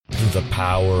the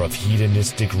power of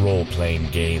hedonistic role-playing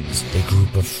games, a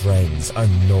group of friends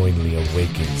unknowingly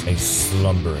awakens a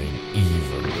slumbering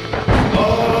evil.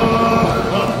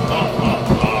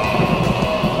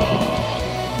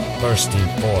 Bursting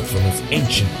forth from its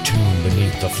ancient tomb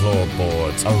beneath the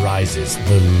floorboards arises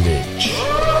the Lich.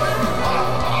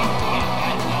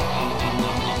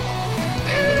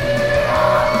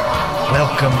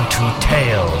 Welcome to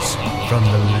Tales from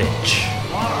the Lich.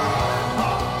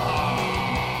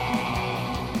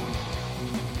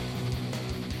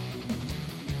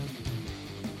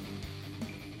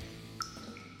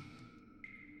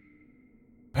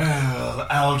 Well,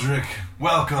 Aldrich,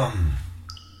 welcome.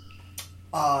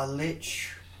 Lich,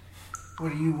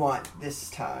 what do you want this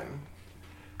time?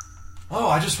 Oh,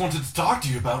 I just wanted to talk to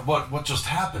you about what just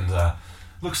happened.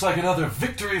 Looks like another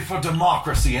victory for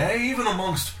democracy, eh? Even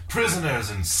amongst prisoners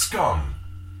and scum.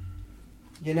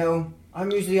 You know,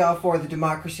 I'm usually all for the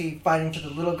democracy, fighting for the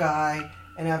little guy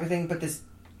and everything, but this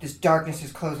darkness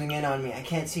is closing in on me. I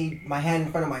can't see my hand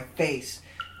in front of my face,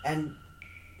 and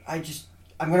I'm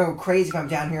gonna go crazy if I'm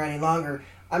down here any longer.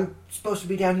 I'm supposed to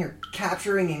be down here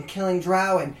capturing and killing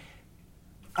drow, and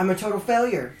I'm a total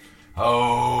failure.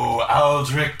 Oh,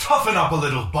 Aldrich, toughen up a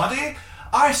little, buddy.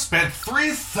 I spent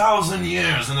 3,000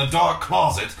 years in a dark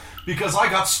closet because I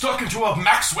got stuck into a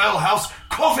Maxwell House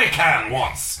coffee can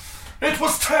once. It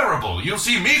was terrible. You'll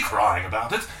see me crying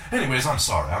about it. Anyways, I'm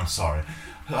sorry.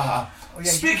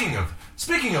 Speaking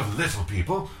of little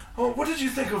people, what did you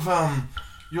think of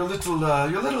your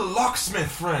little locksmith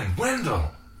friend,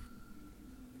 Wendell?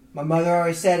 My mother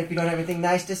always said if you don't have anything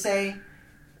nice to say,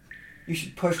 you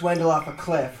should push Wendell off a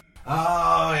cliff.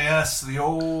 Ah, yes, the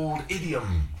old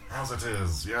idiom, as it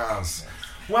is, yes.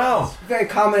 Well, it's very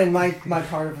common in my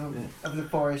part of the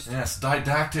forest. Yes,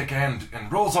 didactic and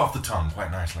rolls off the tongue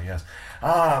quite nicely, yes.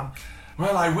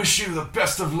 Well, I wish you the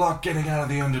best of luck getting out of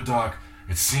the Underdark.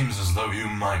 It seems as though you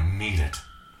might need it.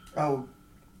 Oh,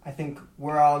 I think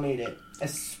we're all need it,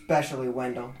 especially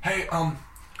Wendell. Hey, I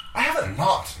have a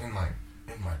knot in my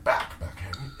back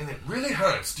here, and it really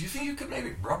hurts. Do you think you could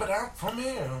maybe rub it out for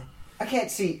me? Or? I can't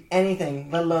see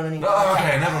anything, let alone anything. Oh,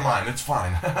 okay, never mind. It's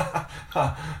fine.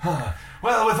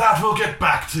 Well, with that, we'll get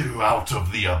back to Out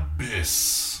of the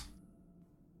Abyss.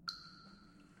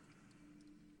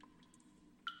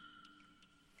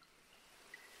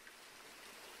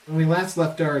 When we last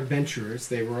left our adventurers,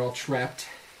 they were all trapped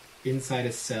inside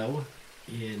a cell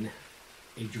in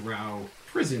a drow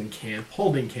prison camp,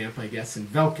 holding camp, I guess, in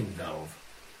Velkenvelv.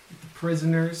 The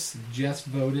prisoners just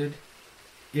voted,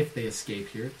 if they escape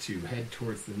here, to head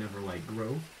towards the Neverlight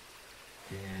Grove,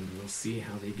 and we'll see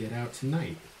how they get out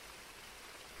tonight.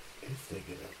 If they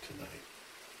get out tonight.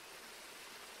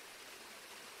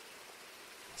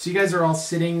 So you guys are all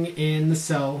sitting in the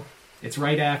cell. It's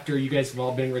right after you guys have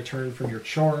all been returned from your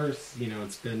chores. You know,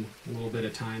 it's been a little bit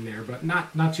of time there, but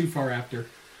not too far after.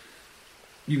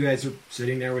 You guys are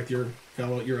sitting there with your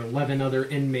 11 other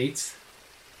inmates.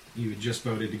 You had just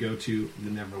voted to go to the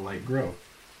Neverlight Grove.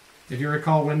 If you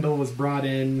recall, Wendell was brought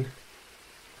in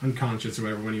unconscious or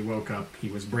whatever when he woke up. He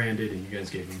was branded, and you guys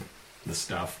gave him the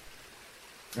stuff.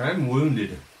 I'm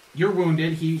wounded. You're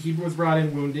wounded. He was brought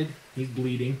in wounded. He's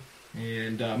bleeding.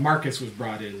 And Marcus was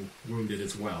brought in wounded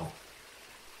as well.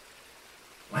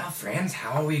 Well, friends,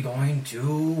 how are we going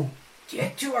to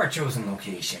get to our chosen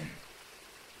location?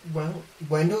 Well,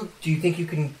 Wendell, do you think you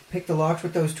can pick the locks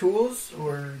with those tools?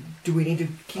 Or do we need to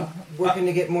keep working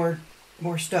to get more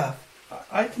stuff?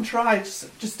 I can try.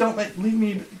 Just don't leave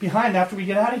me behind after we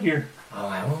get out of here. Oh,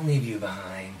 I won't leave you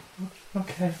behind.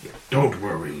 Okay. Don't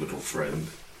worry, little friend.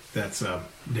 That's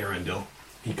Darendil.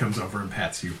 He comes over and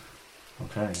pats you.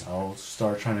 Okay, I'll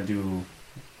start trying to do,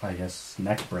 I guess,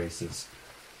 neck braces.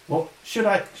 Well, should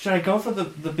I go for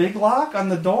the big lock on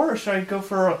the door, or should I go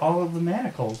for all of the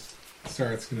manacles?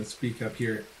 Sarat's going to speak up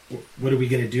here. What are we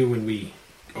going to do when we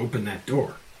open that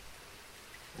door?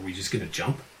 Are we just going to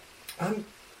jump?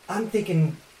 I'm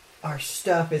thinking our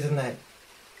stuff is in that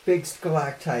big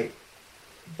stalactite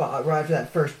right after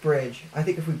that first bridge. I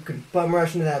think if we could bum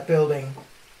rush into that building,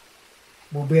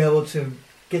 we'll be able to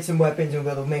get some weapons and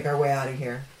we'll be able to make our way out of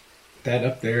here. That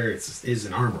up there is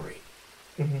an armory.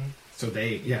 Mm-hmm. So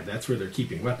that's where they're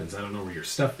keeping weapons. I don't know where your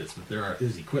stuff is, but there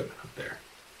is equipment up there.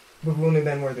 We've only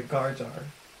been where the guards are.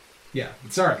 Yeah,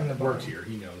 but Sarat In the worked barn. here.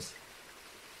 He knows.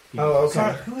 Oh, okay.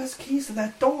 Sorry, who has keys to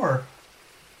that door?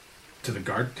 To the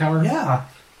guard tower? Yeah.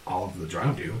 All of the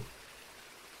drow do.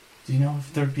 Do you know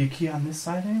if there'd be a key on this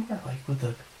side anywhere, like with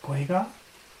the Quagoth?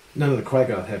 None of the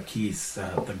Quagoth have keys.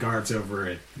 The guards over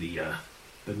at the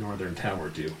northern tower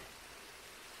do.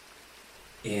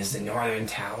 Is the northern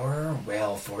tower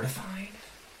well fortified?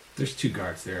 There's 2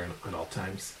 guards there at all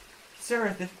times.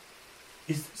 Sarah,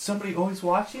 is somebody always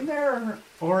watching there,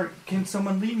 or can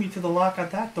someone lead me to the lock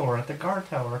at that door at the guard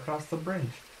tower across the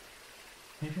bridge?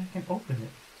 Maybe I can open it.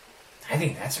 I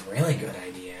think that's a really good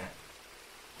idea.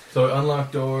 So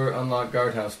unlock door, unlock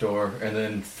guardhouse door, and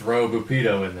then throw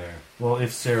Bupito in there. Well,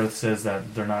 if Sarah says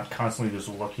that they're not constantly just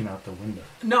looking out the window.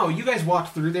 No, you guys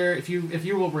walked through there. If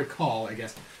you will recall, I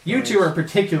guess you two are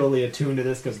particularly attuned to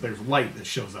this because there's light that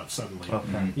shows up suddenly.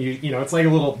 Okay. You know, it's like a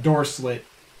little door slit.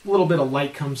 A little bit of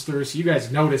light comes through, so you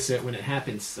guys notice it when it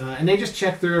happens. And they just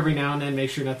check through every now and then, make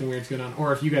sure nothing weird's going on.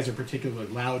 Or if you guys are particularly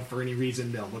loud for any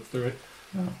reason, they'll look through it.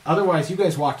 Oh. Otherwise, you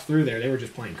guys walked through there. They were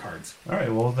just playing cards.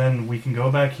 Alright, well then we can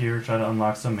go back here, try to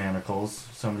unlock some manacles.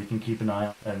 Somebody can keep an eye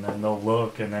on, and then they'll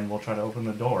look, and then we'll try to open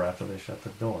the door after they shut the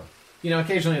door. You know,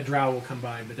 occasionally a drow will come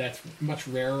by, but that's much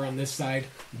rarer on this side,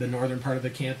 the northern part of the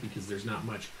camp, because there's not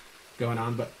much going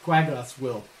on. But Quaggoths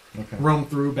will Okay. roam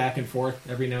through back and forth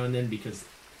every now and then because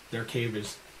their cave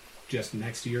is just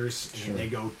next to yours, and Sure. they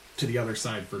go to the other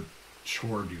side for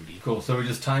chore duty. Cool. So we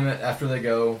just time it after they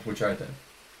go. We try it then.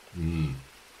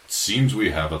 Seems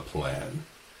we have a plan.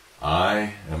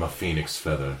 I am a phoenix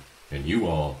feather, and you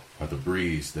all are the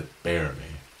breeze that bear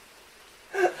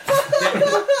me.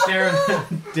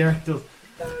 Darren does.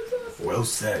 Well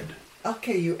said. I'll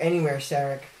carry you anywhere,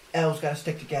 Sarek. Elves gotta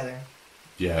stick together.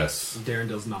 Yes, Darren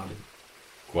does nodded.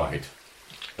 quite.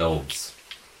 Elves.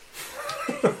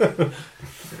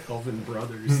 Elven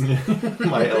brothers.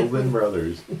 My elven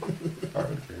brothers are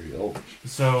very elvish.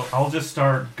 So I'll just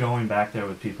start going back there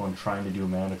with people and trying to do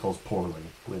manacles poorly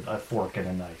with a fork and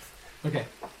a knife. Okay.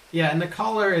 Yeah, and the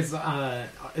collar is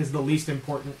the least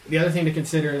important. The other thing to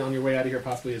consider on your way out of here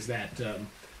possibly is that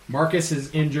Marcus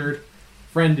is injured,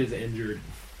 Friend is injured,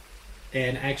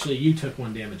 and actually you took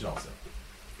 1 damage also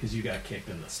because you got kicked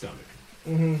in the stomach.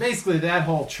 Mm-hmm. Basically, that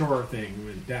whole chore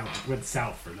thing went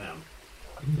south for them.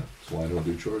 That's why I don't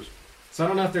do chores. So I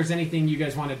don't know if there's anything you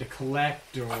guys wanted to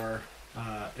collect or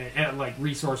like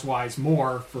resource-wise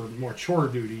more for more chore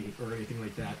duty or anything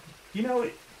like that. You know,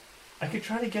 I could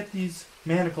try to get these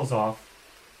manacles off,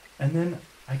 and then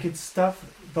I could stuff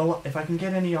if I can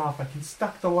get any off, I can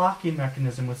stuck the locking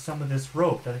mechanism with some of this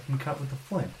rope that I can cut with the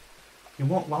flint. It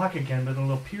won't lock again, but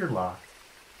it'll appear locked.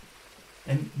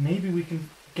 And maybe we can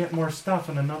get more stuff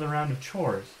in another round of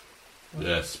chores.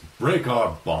 Yes, break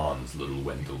our bonds, little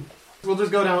Wendell. We'll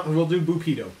just go down and we'll do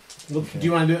Bupito. Okay. Do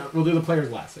you want to do? We'll do the players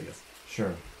last, I guess.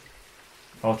 Sure.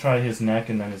 I'll try his neck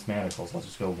and then his manacles. I'll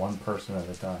just go one person at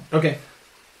a time. Okay.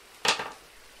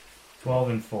 12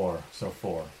 and 4, so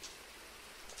 4.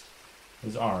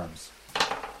 His arms.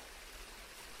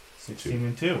 16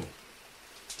 and 2.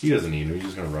 He doesn't need him, he's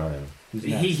just gonna run him. Who's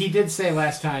next? He did say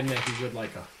last time that he would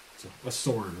like a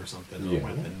sword or something. Or a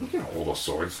weapon. He can hold a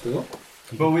sword still.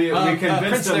 But we Prince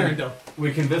convinced them. Narendil.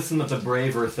 We convinced them that the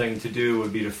braver thing to do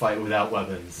would be to fight without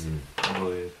weapons. I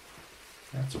believe.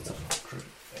 That's a Crit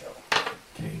fail.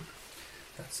 Okay.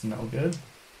 That's no good.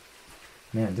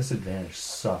 Man, disadvantage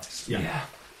sucks. Yeah.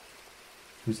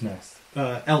 Who's next?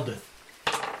 Eldith.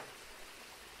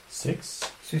 6?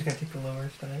 So he's gotta take the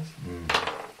lowest dice.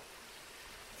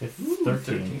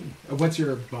 13. What's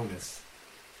your bonus?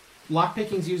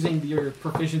 Lockpicking's using your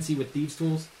proficiency with thieves'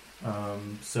 tools.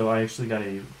 So I actually got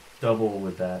a double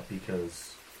with that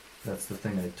because that's the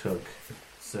thing I took.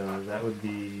 So that would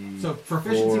be... So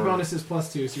proficiency 4. bonus is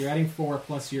 +2, so you're adding 4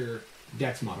 plus your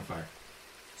dex modifier.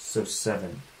 So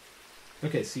 7.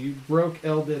 Okay, so you broke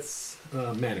Eldith's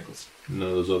manacles. None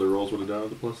of those other rolls would have done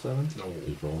with the +7? No.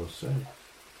 He's rolling a 7.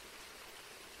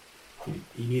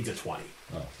 He needs a 20.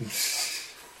 Oh.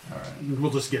 Alright.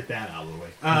 We'll just get that out of the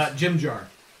way. Jim Jar.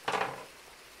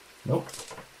 Nope.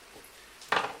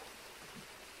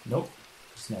 Nope.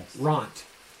 Who's next? Ront.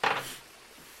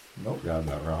 Nope. Forgot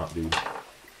about Ront, dude.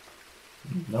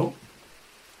 Nope.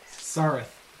 Sareth.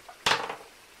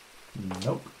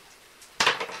 Nope.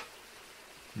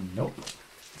 Nope.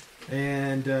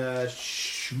 And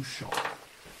Shusha.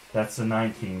 That's a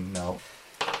 19. Nope.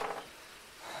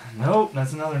 Nope.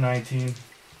 That's another 19.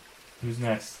 Who's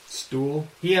next? Stool.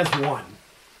 He has 1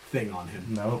 thing on him.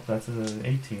 Nope. That's an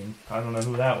 18. I don't know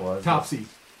who that was. Topsy.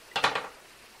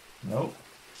 Nope.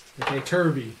 Okay,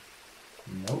 Turvy.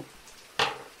 Nope.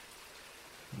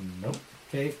 Nope.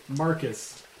 Okay,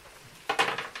 Marcus.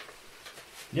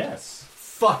 Yes.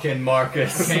 Fucking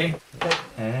Marcus. Okay.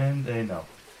 And a no.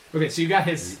 Okay, so you got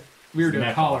his... We were doing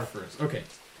Neck collar off. first. Okay.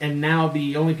 And now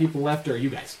the only people left are you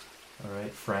guys.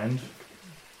 Alright, friend.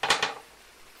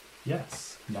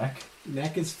 Yes. Neck.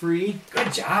 Neck is free.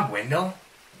 Good job, Wendell.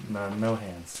 No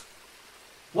hands.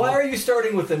 Why are you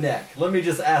starting with the neck? Let me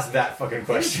just ask that fucking It's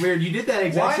question. weird. You did that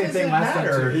exact Why same does thing it last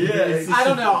matter? time too. Yeah, I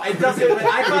don't know. It doesn't. But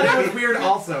I thought it was weird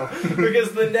also.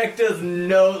 Because the neck does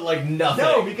nothing.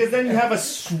 No, because then you have a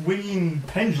swinging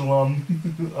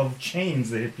pendulum of chains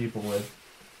they hit people with.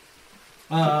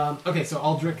 Okay, so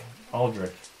Aldrich.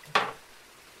 Aldrich.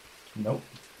 Nope.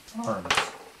 Arms.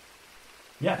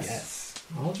 Yes. Yes.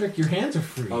 Aldrich, your hands are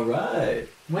free. All right.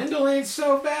 Wendell ain't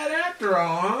so bad after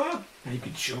all, huh? Now you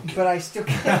can choke him. But I still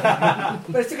can't.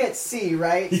 But I still can't see,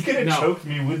 right? He could have No. choked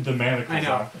me with the manacles. I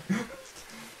know. on.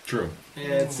 True.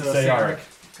 It's Sayaric.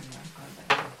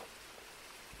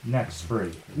 Neck's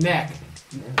free. Neck.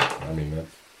 I mean,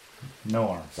 that's No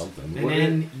arms. something. And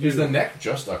then Is you- the neck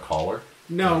just a collar?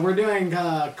 No, we're doing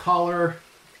collar,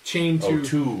 chain to. Oh,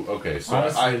 two. Okay, so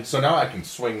Honestly- so now I can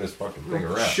swing this fucking thing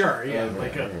around. Sure, yeah, Okay,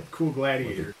 like a okay. cool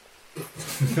gladiator.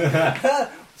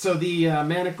 So the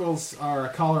manacles are a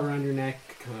collar around your neck,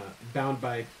 bound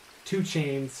by two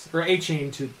chains, or a chain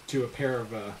to a pair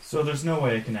of. So there's no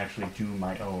way I can actually do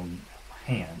my own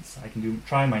hands. I can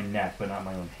try my neck, but not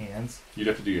my own hands. You'd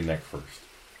have to do your neck first.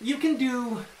 You can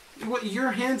do what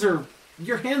your hands are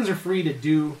free to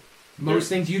do most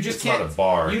things. You just it's can't. not a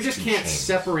bar. You it's just two can't chains.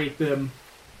 separate them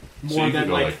So more you could than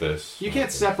go like, like this. You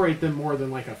can't separate them more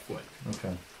than like a foot.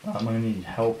 Okay. I'm gonna need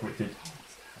help with it.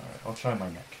 Alright, I'll try my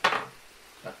neck.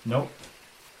 Nope.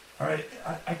 Alright,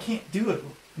 I can't do it.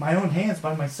 My own hands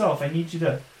by myself. I need you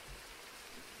to,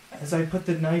 as I put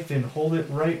the knife in, hold it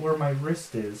right where my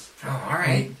wrist is. Oh, all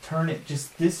right. And turn it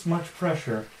just this much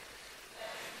pressure.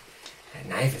 That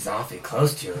knife is awfully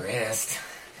close to your wrist.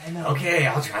 I know. Okay,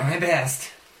 I'll try my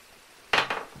best.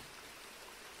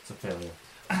 It's a failure.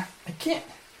 I can't.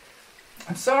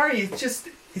 I'm sorry. It's just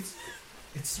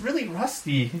it's really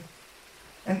rusty,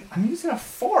 and I'm using a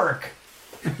fork.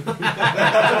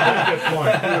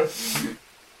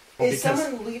 Is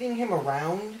someone leading him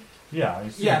around? Yeah.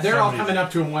 Yeah, they're all coming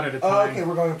up to him one at a Oh, time. okay,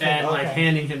 we're going to and like okay.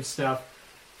 handing him stuff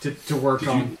to work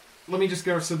on. Let me just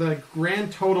go. So the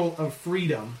grand total of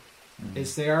freedom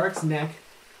is Sayaric's neck,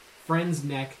 Friend's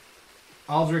neck,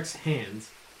 Aldrich's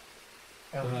hands,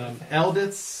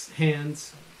 Eldith's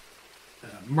hands,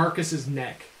 Marcus's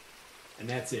neck, and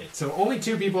that's it. So only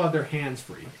two people have their hands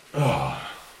free.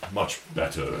 Much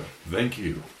better. Thank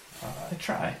you. I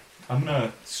try. I'm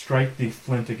gonna strike the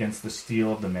flint against the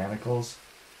steel of the manacles.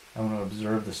 I want to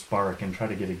observe the spark and try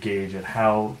to get a gauge at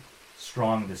how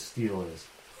strong the steel is.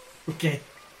 Okay.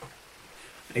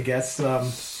 I guess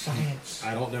Science.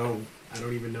 I don't know. I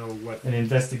don't even know what. An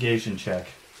investigation check.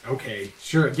 Okay,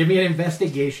 sure. Give me an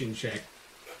investigation check.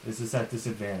 Is this at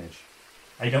disadvantage?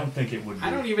 I don't think it would be. I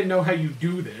don't even know how you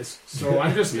do this, so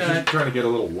I'm just He's just trying to get a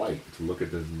little light to look at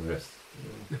his wrist.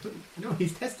 No,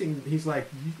 he's testing. He's like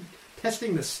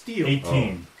testing the steel.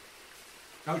 18.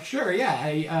 Oh, sure,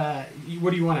 yeah.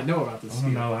 What do you want to know about the I steel?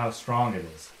 want to know how strong it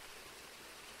is.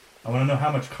 I want to know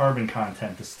how much carbon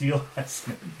content the steel has.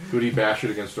 Could he bash it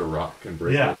against a rock and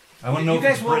break Yeah. it? I want to know You if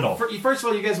guys it's will. brittle. First of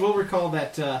all, you guys will recall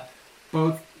that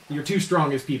both your two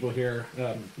strongest people here,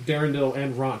 Darendil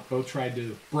and Ronk, both tried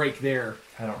to break their.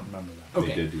 I don't remember that. Okay,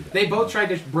 They did do that. They both tried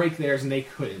to break theirs and they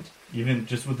couldn't. Even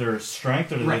just with their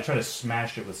strength, or did they Right. try to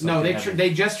smash it with something? No, heavy? they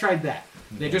just tried that.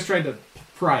 They Okay. just tried to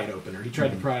pry it open, or he tried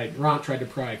to pry. Ronk tried to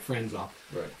pry Friends off.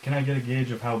 Right. Can I get a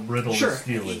gauge of how brittle Sure. the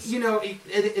steel is? You know,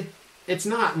 it's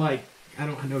not like, I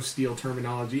don't know steel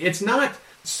terminology. It's not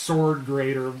sword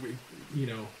grade or, you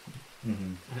know,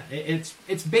 Mm-hmm.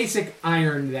 it's basic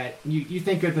iron that you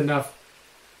think with enough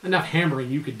hammering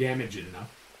you could damage it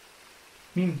enough.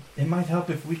 I mean, it might help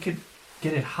if we could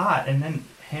get it hot and then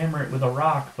hammer it with a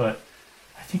rock, but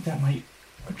I think that might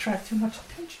attract too much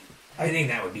attention. I think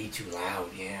that would be too loud,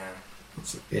 yeah.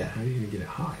 Yeah, how are you gonna get it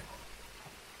hot?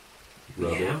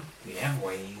 Rub yeah, we have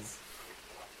ways.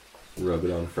 it. Rub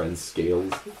it on friend's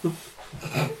scales.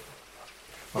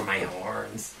 Or my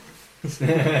horns.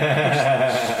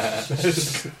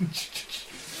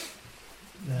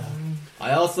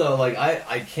 I also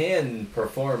I can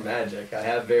perform magic. I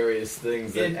have various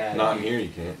things that add. Not in here, you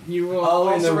can't. You will Oh,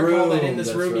 in also the recall that room, in this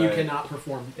that's room you right. cannot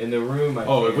perform. In the room. I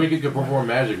Oh, if can. we could perform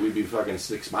magic, we'd be fucking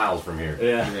 6 miles from here.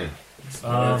 Yeah.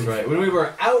 That's right. When we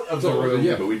were out of the So, room,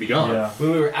 yeah, but we'd be gone. Yeah.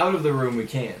 when we were out of the room, we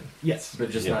can, Yes. but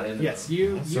just Yeah. not in the Yes, room.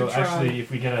 you So try. actually, if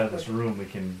we get out of this room,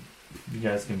 you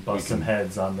guys can bust some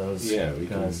heads on those. Yeah, we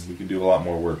guys. can do a lot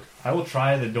more work. I will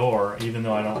try the door, even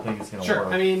though I don't think it's gonna Sure.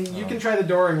 work. I mean, you can try the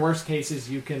door. In worst cases,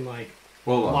 you can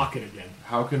Well, lock it again.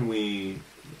 how can we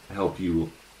help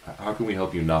you? How can we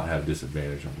help you not have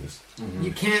disadvantage on this?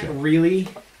 You can't Check. really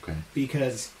Okay.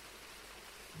 because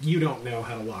you don't know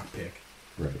how to lockpick.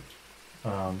 Right.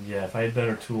 Yeah, if I had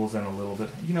better tools and a little bit,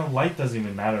 light doesn't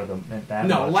even matter that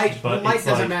No, much. light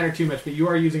doesn't matter too much, but you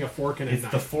are using a fork and a It's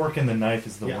knife. the fork and the knife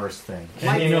is the Yeah. worst thing.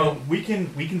 Light- And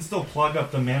we can still plug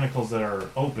up the manacles that are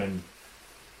open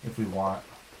if we want.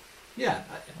 Yeah,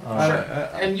 Sure.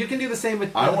 and you can do the same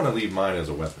with. I want to leave mine as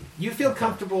a weapon. You feel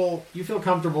comfortable. You feel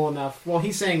comfortable enough. Well,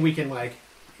 he's saying we can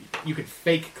you could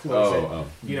fake close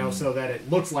it, so that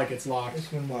it looks like it's locked. If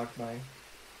someone walked by.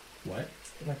 What?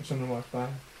 Like if someone walked by.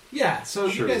 Yeah, so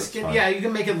Sure, you guys that's can. fine. Yeah, you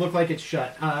can make it look like it's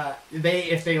shut. If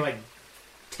they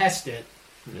test it,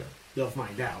 Yeah. they'll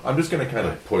find out. I'm just gonna kind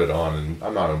of put it on, and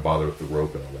I'm not gonna bother with the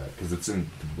rope and all that because the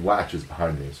latch is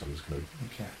behind me, so I'm just gonna.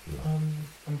 Okay.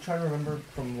 I'm trying to remember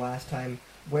from last time.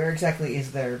 Where exactly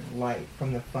is there light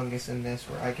from the fungus in this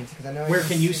where I can see? Because I know. Where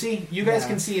can you see? You guys Yeah.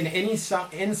 can see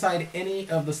inside any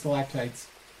of the stalactites.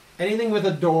 Anything with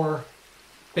a door,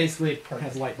 basically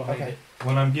has light behind Okay. it.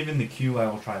 When I'm given the cue, I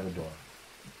will try the door.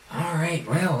 All right,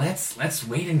 well, let's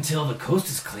wait until the coast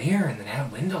is clear, and then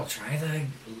have Wendell try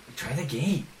the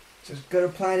gate. It's as good a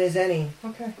plan as any.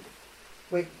 Okay.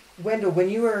 Wait, Wendell, when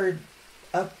you were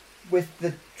up with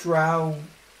the Drow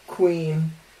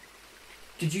Queen,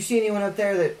 did you see anyone up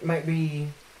there that might be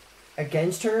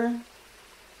against her?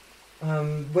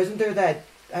 Wasn't there that...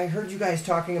 I heard you guys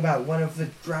talking about one of the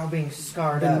Drow being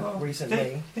scarred up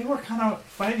recently. They were kind of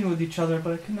fighting with each other,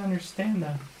 but I couldn't understand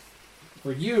them.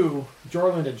 For you,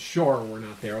 Jorland and Shore were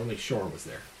not there. Only Shore was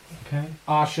there. Okay.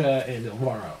 Asha and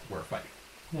Ilvara were fighting.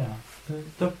 Yeah.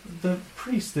 The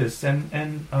priestess and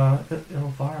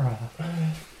Elvira.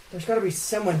 There's got to be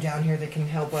someone down here that can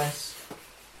help us.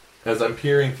 As I'm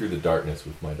peering through the darkness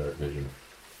with my dark vision,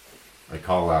 I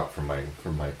call out from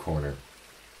my corner.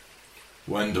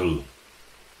 Wendell,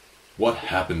 what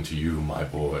happened to you, my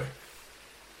boy?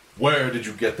 Where did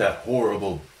you get that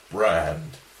horrible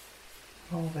brand?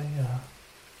 Oh,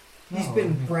 He's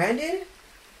been branded?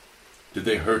 Did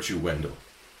they hurt you, Wendell?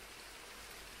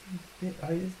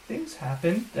 Things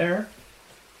happened there.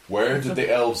 Where did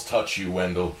the elves touch you,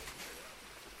 Wendell?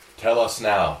 Tell us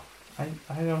now. I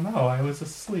don't know. I was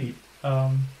asleep.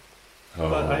 Oh,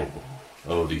 But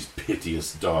these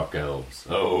piteous dark elves.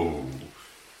 Oh.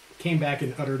 Came back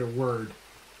and uttered a word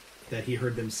that he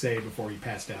heard them say before he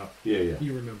passed out. Yeah.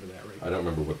 You remember that, right? I don't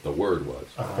remember what the word was.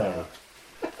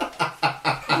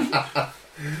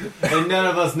 And none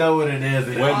of us know what it is.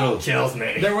 It Wendell. kills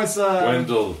me. There was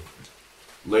Wendell,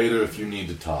 later if you need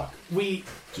to talk, we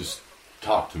just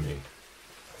talk to me.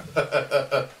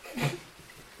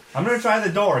 I'm gonna try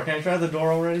the door. Can I try the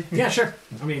door already? yeah sure.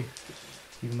 I mean,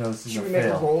 Even though this is Should a we make a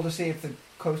fail. roll to see if the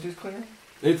coast is clear?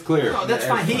 It's clear. no, that's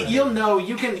fine. You'll know.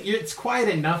 You can. It's quiet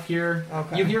enough here.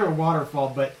 Okay. You hear a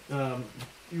waterfall, but You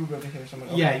will be able to hear someone.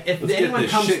 yeah. If Let's get anyone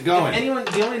this comes, shit going. if anyone,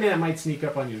 the only thing that might sneak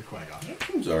up on you is Qui-Gon.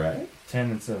 Seems alright.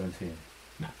 10 and 17.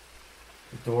 No.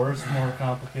 The door is more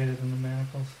complicated than the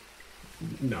manacles.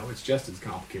 No, it's just as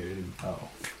complicated. And, Oh.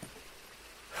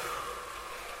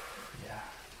 Yeah.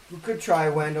 We could try,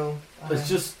 Wendell. Let's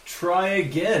just try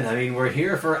again. I mean, we're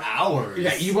here for hours.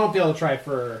 yeah, you won't be able to try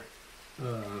for. I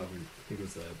think it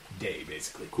was a day,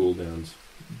 basically. Cooldowns.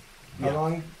 How Yeah.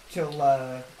 long till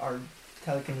our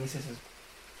telekinesis is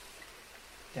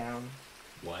down?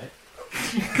 What?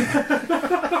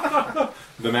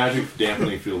 The magic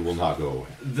dampening field will not go away.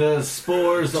 The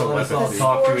spores will let us all weapons.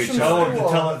 talk to The each spores other. from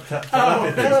Telepathic.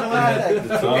 Telepathic.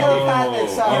 Telepathic. You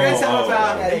guys have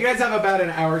Sorry. you guys have about an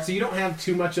hour, so you don't have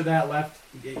too much of that left.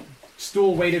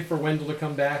 Stool waited for Wendell to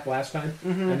come back last time,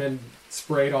 and then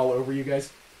sprayed all over you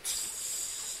guys.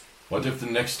 What if the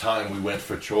next time we went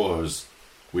for chores,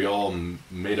 we all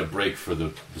made a break for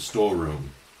the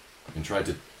storeroom and tried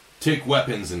to take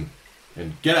weapons and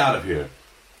get out of here?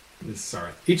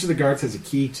 Sorry. Each of the guards has a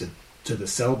key to the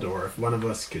cell door. If one of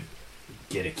us could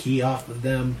get a key off of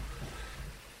them,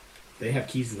 they have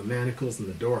keys to the manacles and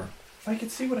the door. If I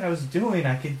could see what I was doing,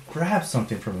 I could grab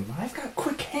something from him. I've got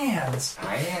quick hands.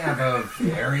 I have a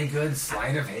very good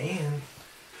sleight of hand.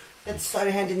 That sleight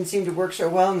of hand didn't seem to work so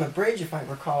well on the bridge, if I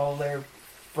recall their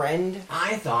friend.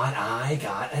 I thought I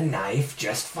got a knife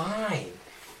just fine.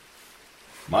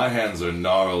 My hands are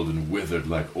gnarled and withered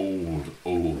like old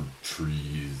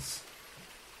trees.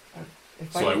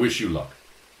 If So I wish you luck.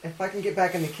 If I can get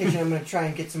back in the kitchen, I'm going to try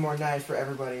and get some more knives for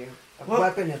everybody. A Well-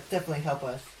 weapon will definitely help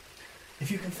us. If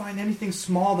you can find anything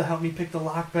small to help me pick the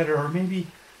lock better, or maybe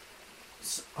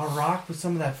a rock with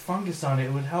some of that fungus on it,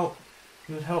 it would help.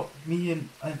 It would help me and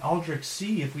Aldrich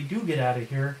see if we do get out of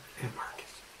here. And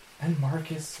Marcus. And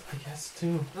Marcus, I guess,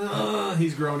 too.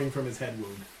 He's groaning from his head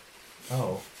wound.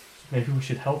 Oh, maybe we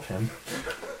should help him.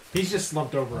 He's just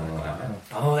slumped over in a corner.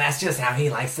 Oh, that's just how he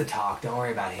likes to talk. Don't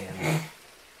worry about him.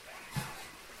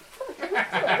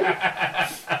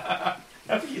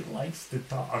 to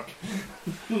talk.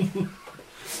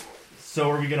 So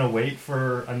are we gonna wait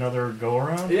for another go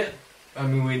around? Yeah. I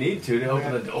mean, we need to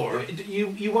open the door.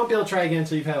 You won't be able to try again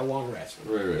until you've had a long rest.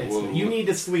 Right. Well, you need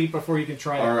to sleep before you can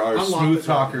try to our unlock smooth the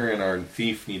door. talker and our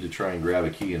thief need to try and grab a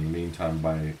key in the meantime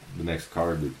by the next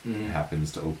card that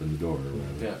happens to open the door. Or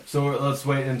whatever. Yeah. So let's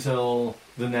wait until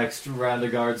the next round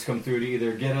of guards come through to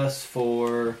either get us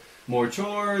for more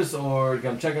chores or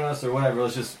come check on us or whatever.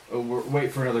 Let's just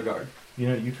wait for another guard. You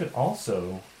know, you could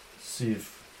also see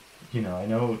if, you know, I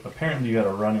know apparently you got to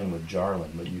run in with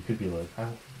Jarlin, but you could be like,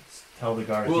 tell the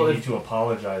guards you need to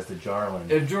apologize to Jarlin.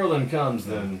 If Jarlin comes,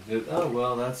 then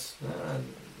that's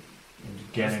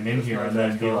get him in here and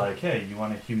then be like, hey, you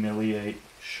want to humiliate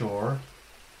Shore?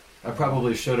 I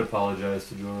probably should apologize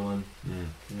to Jarlin. Mm.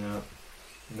 Yeah.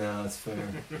 No, that's fair.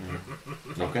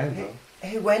 Okay.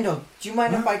 Hey, Wendell, do you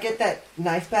mind if I get that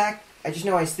knife back? I just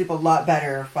know I sleep a lot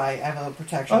better if I have a little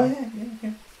protection. Oh,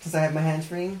 yeah. Since I have my hands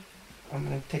free, I'm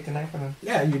going to take the knife from him.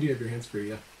 Yeah, you do have your hands free,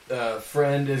 yeah.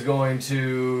 Friend is going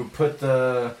to put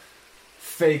the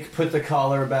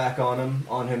collar back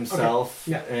on himself,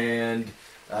 okay. Yeah. And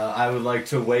I would like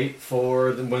to wait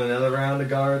for when another round of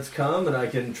guards come, and I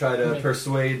can try to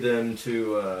persuade them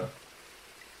to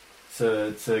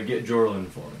get Jorlin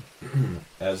for me.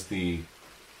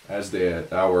 As the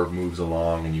hour moves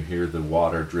along and you hear the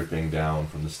water dripping down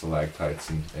from the stalactites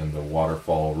and the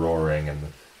waterfall roaring and the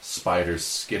spiders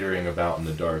skittering about in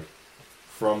the dark,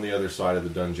 from the other side of the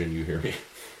dungeon you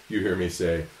hear me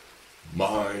say,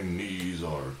 "My knees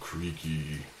are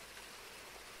creaky."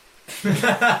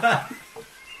 I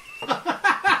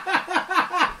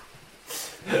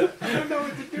don't know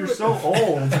what to do. You're so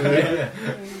old.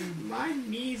 My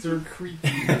knees are creaky.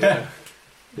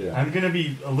 Yeah. I'm gonna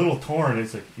be a little torn.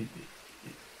 It's like,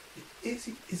 is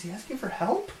he asking for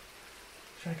help?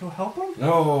 Should I go help him?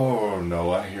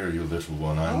 No, I hear you, little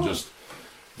one.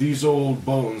 These old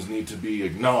bones need to be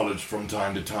acknowledged from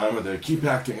time to time, or they keep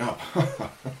acting up.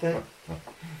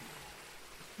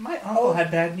 My uncle had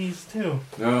bad knees too.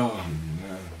 Oh,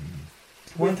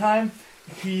 One time,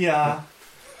 he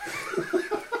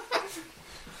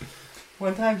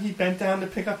bent down to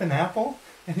pick up an apple,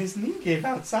 and his knee gave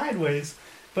out sideways.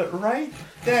 But right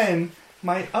then,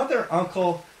 my other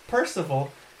uncle,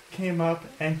 Percival, came up,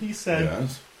 and he said,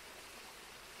 yes.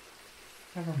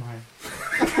 Never mind.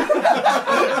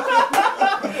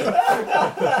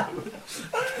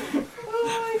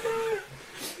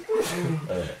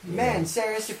 Man,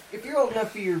 Saris, if you're old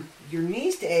enough for your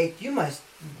knees to ache, you must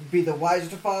be the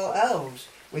wisest of all elves.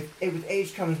 With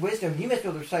age comes wisdom. You must be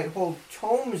able to recite whole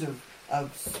tomes of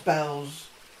spells.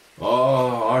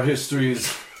 Oh, our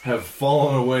histories have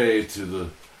fallen away to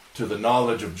the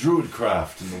knowledge of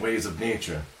druidcraft and the ways of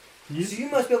nature. So you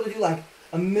must be able to do like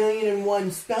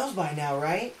 1,000,001 spells by now,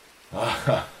 right?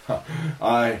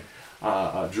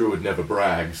 Druid never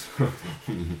brags.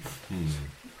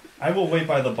 I will wait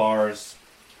by the bars.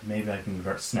 Maybe I can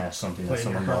snatch something that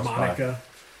Playing your someone else by. harmonica.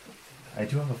 I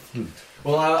do have a flute.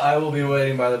 Well, I will be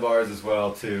waiting by the bars as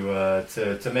well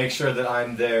to make sure that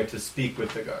I'm there to speak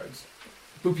with the guards.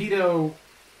 Bupito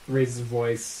raises his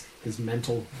voice, his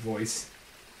mental voice.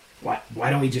 Why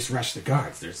don't we just rush the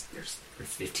guards? There's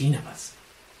 15 of us.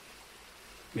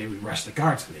 Maybe we rush the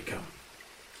guards when they come.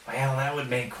 Well, that would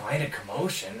make quite a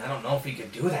commotion. I don't know if we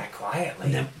could do that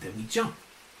quietly. And then we jump.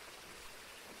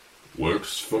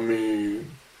 Works for me.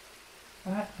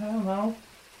 I don't know.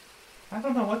 I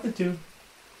don't know what to do.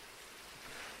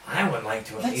 I would like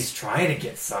to at least try to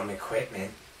get some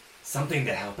equipment. Something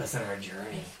to help us on our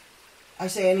journey. I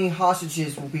say any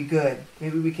hostages will be good.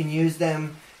 Maybe we can use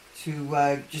them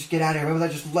to just get out of here. Maybe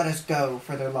they'll just let us go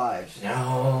for their lives.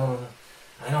 No,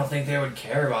 I don't think they would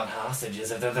care about hostages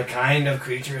if they're the kind of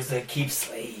creatures that keep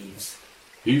slaves.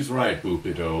 He's right,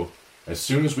 Bupito. As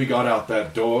soon as we got out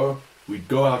that door, we'd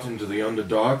go out into the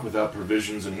Underdark without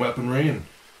provisions and weaponry, and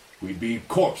we'd be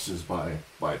corpses by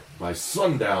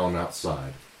sundown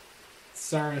outside.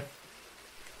 Sarah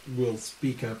will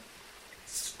speak up.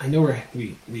 I know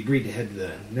we agreed to head to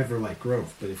the Neverlight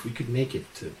Grove, but if we could make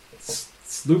it to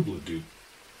Slubludu,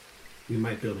 we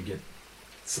might be able to get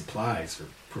supplies or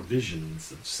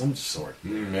provisions of some sort.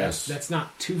 Yes. That's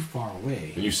not too far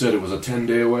away. And you said it was a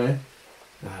 10-day away?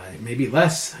 Maybe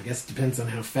less. I guess it depends on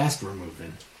how fast we're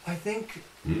moving. I think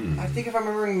if I'm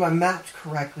remembering my maps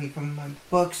correctly from my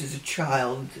books as a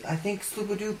child, I think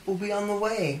Sloopadoop will be on the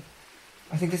way.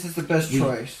 I think this is the best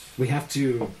choice. We have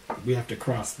to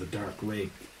cross the Dark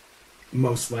Lake,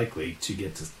 most likely, to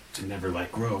get to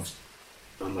Neverlight Groves,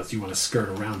 unless you want to skirt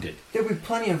around it. There'll be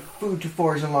plenty of food to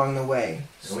forage along the way.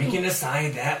 So we can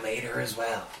decide that later as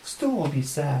well. Stu will be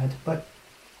sad, but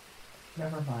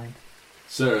never mind.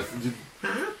 Sareth,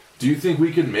 do you think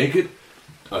we can make it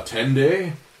a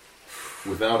 10-day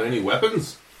without any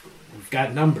weapons? We've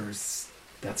got numbers.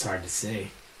 That's hard to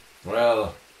say.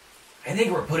 Well, I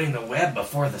think we're putting the web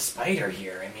before the spider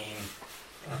here. I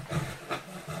mean,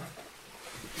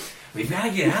 we've got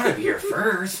to get out of here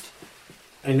first.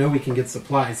 I know we can get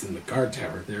supplies in the guard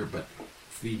tower there, but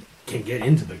if we can get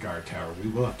into the guard tower, we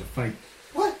will have to fight.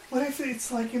 What if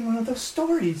it's like in one of those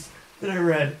stories that I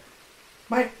read?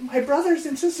 My brothers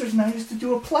and sisters and I used to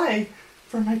do a play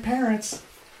for my parents.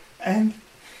 And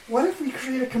what if we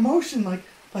create a commotion like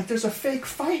there's a fake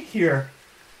fight here?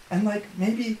 And like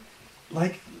maybe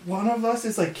like one of us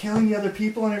is like killing the other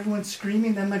people and everyone's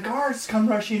screaming, then the guards come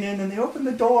rushing in and they open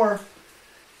the door.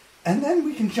 And then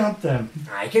we can jump them.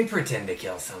 I can pretend to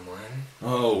kill someone.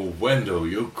 oh, Wendell,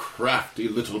 you crafty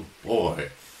little boy.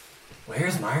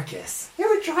 Where's Marcus? It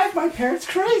would drive my parents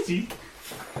crazy.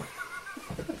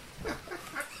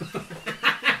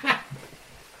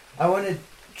 I want to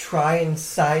try and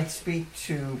side speak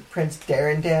to Prince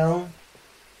Darendale.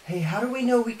 Hey, how do we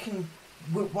know we can,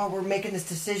 while we're making this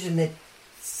decision, that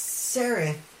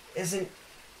Sareth isn't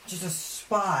just a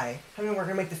spy? I mean, we're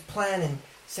going to make this plan and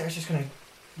Sareth's just going to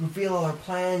reveal all our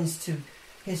plans to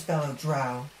his fellow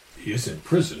drow. He is in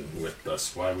prison with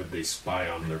us. Why would they spy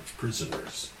on their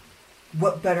prisoners?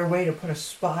 What better way to put a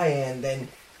spy in than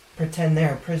pretend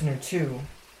they're a prisoner too?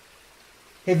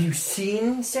 Have you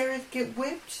seen Sareth get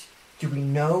whipped? Do we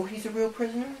know he's a real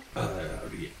prisoner?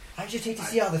 I just hate to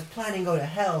see all this planning go to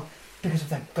hell because of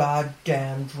that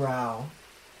goddamn drow.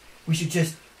 We should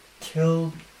just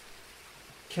kill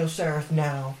Sareth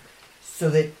now so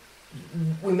that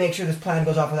we make sure this plan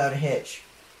goes off without a hitch.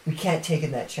 We can't take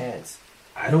in that chance.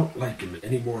 I don't like him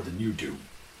any more than you do,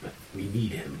 but we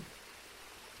need him.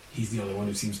 He's the only one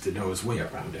who seems to know his way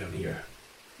around down here.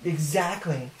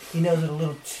 Exactly. He knows it a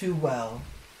little too well.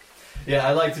 Yeah,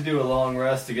 I'd like to do a long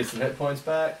rest to get some hit points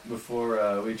back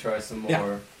before we try some more.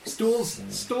 Yeah. Stool's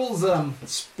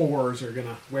spores are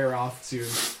gonna wear off soon.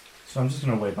 So I'm just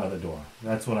gonna wait by the door.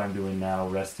 That's what I'm doing now,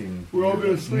 resting We're all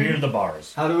gonna sleep. near the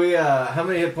bars. How do we? How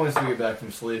many hit points do we get back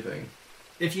from sleeping?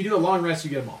 If you do a long rest, you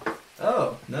get them all.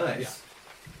 Oh, nice.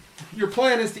 Your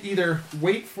plan is to either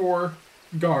wait for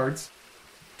guards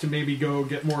to maybe go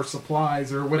get more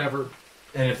supplies or whatever,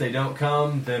 And if they don't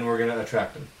come, then we're gonna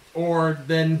attract them. or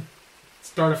then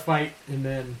start a fight and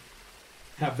then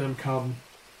have them come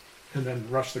and then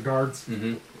rush the guards.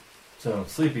 Mm-hmm. So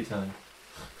sleepy time.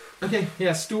 Okay,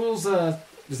 yeah, Stools,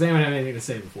 does anyone have anything to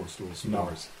say before Stools'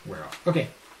 powers wear off? Okay.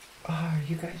 Oh,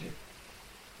 you guys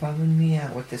are bumming me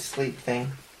out with this sleep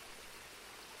thing.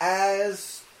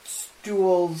 As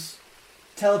Stool's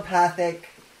telepathic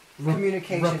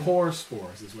communication. Rapport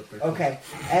spores is what they're called. Okay,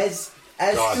 as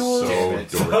God, Stool's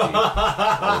so dorky.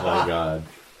 Oh my god.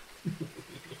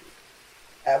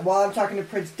 while I'm talking to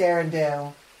Prince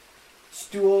Darendale,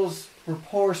 Stool's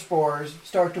rapport spores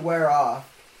start to wear off,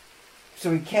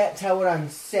 so he can't tell what I'm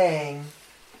saying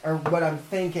or what I'm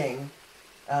thinking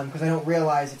because I don't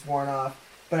realize it's worn off.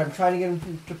 But I'm trying to get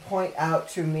him to point out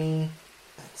to me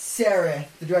Sareth,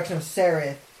 the direction of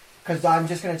Sareth, because I'm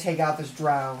just going to take out this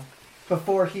drow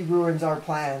before he ruins our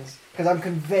plans, because I'm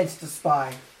convinced to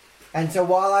spy. And so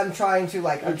while I'm trying to,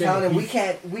 I'm telling him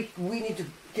we need to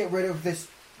get rid of this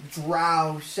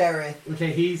drow Sareth.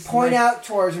 Okay, he's... Point out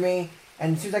towards me,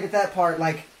 and as soon as I get that part,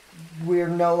 we're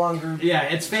no longer... Yeah,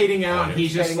 it's fading out, and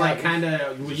he's just, Fading out. kind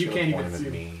of... Well, you can't even see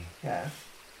him. me. Yeah.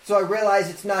 So I realize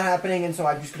it's not happening, and so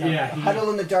I'm just going to Yeah, he- huddle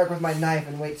in the dark with my knife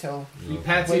and wait till... He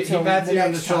pats Wait you, till he pats the you on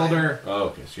the next time. shoulder. Oh,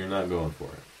 okay, so you're not going for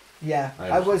it. Yeah, I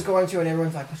I was understand. going to, and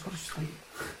everyone's like, let's go to sleep.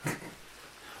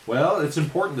 Well, it's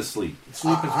important to sleep.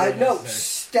 Sleep is I really know,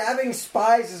 necessary. stabbing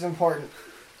spies is important.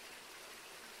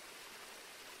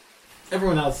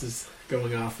 Everyone else is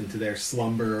going off into their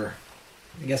slumber.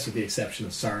 I guess with the exception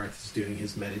of Sareth, who's doing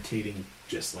his meditating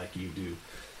just like you do.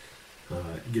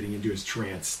 Getting into his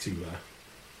trance to,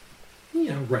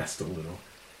 rest a little.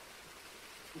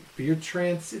 But your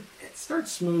trance, it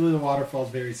starts smoothly, the waterfall's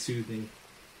very soothing.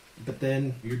 But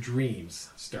then your dreams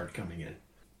start coming in.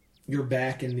 You're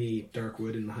back in the dark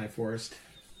wood in the high forest,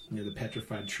 near the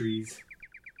petrified trees.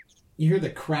 You hear the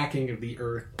cracking of the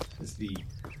earth as the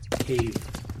cave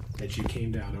that you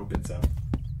came down opens up.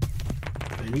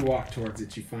 And you walk towards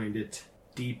it, you find it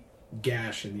deep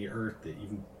gash in the earth that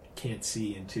you can't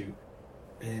see into.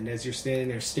 And as you're standing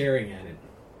there staring at it,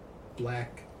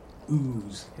 black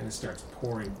ooze kind of starts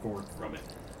pouring forth from it,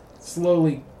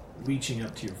 slowly reaching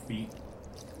up to your feet.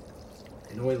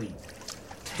 And oily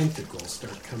tentacles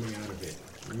start coming out of it,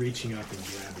 reaching up and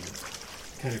grabbing,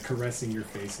 kind of caressing your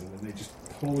face, and then they just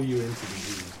pull you into the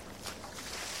ooze.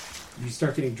 You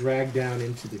start getting dragged down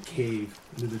into the cave,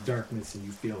 into the darkness, and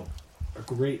you feel a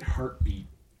great heartbeat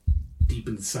deep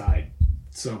inside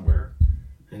somewhere.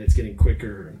 And it's getting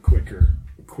quicker and quicker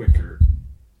and quicker.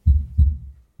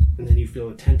 And then you feel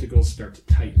the tentacles start to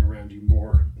tighten around you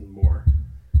more and more.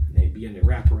 And they begin to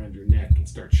wrap around your neck and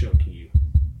start choking you.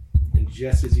 And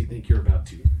just as you think you're about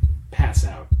to pass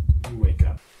out, you wake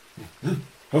up.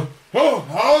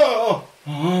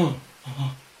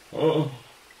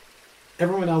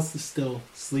 Everyone else is still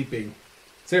sleeping.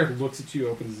 Sarah looks at you,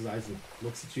 opens his eyes, and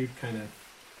looks at you kind of,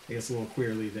 I guess, a little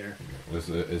queerly there.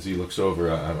 As he looks over,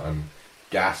 I'm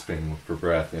gasping for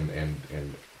breath,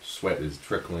 and sweat is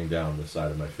trickling down the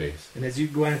side of my face. And as you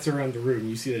glance around the room,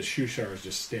 you see that Shushar is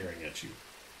just staring at you.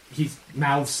 He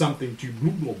mouths something to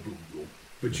you,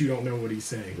 but you don't know what he's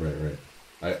saying.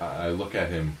 Right. I look at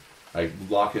him. I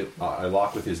lock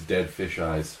with his dead fish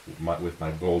eyes, with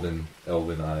my golden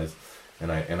elven eyes,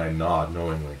 and I nod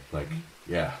knowingly, like,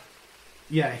 yeah.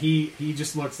 Yeah, he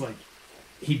just looks like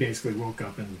he basically woke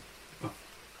up in a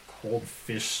cold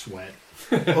fish sweat.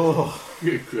 Oh,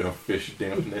 fish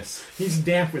dampness. He's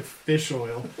damp with fish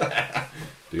oil.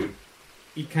 Dude.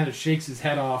 He kind of shakes his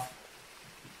head off,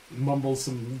 mumbles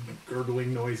some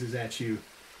gurgling noises at you,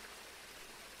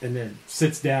 and then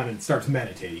sits down and starts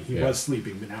meditating. He was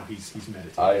sleeping, but now he's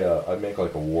meditating. I make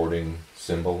like a warding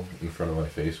symbol in front of my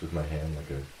face with my hand,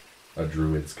 like a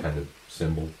druid's kind of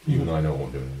symbol, even though I know it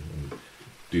won't do anything. And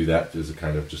do that as a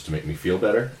kind of just to make me feel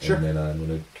better. Sure. And then I'm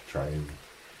going to try and...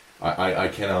 I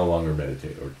can no longer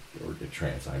meditate or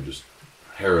trance. I'm just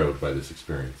harrowed by this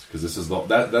experience. Because this is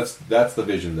that's the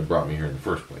vision that brought me here in the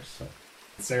first place. So.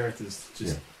 Sareth is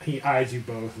just... Yeah. He eyes you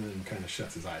both and then kind of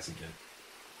shuts his eyes again.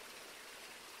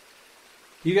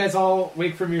 You guys all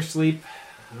wake from your sleep.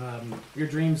 Your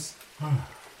dreams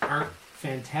aren't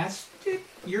fantastic.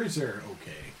 Yours are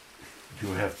okay.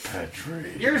 You have bad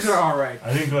dreams. Yours are all right.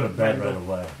 I didn't go to bed right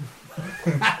away.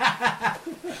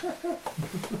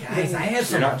 Guys, I had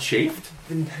some... You're not chafed?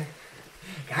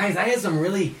 Guys, I had some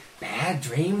really bad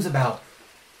dreams about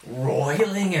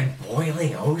roiling and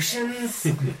boiling oceans.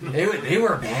 they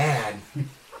were bad.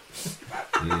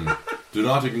 Do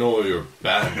not ignore your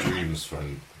bad dreams,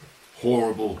 friend.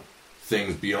 Horrible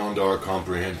things beyond our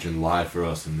comprehension lie for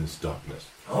us in this darkness.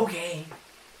 Okay.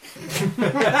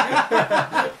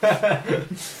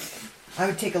 I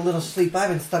would take a little sleep. I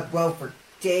haven't slept well for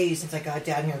days since I got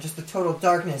down here. Just the total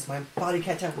darkness. My body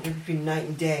can't tell the difference between night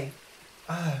and day.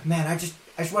 Man, I just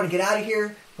want to get out of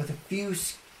here with a few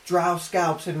drow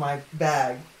scalps in my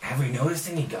bag. Have we noticed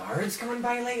any guards coming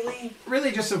by lately?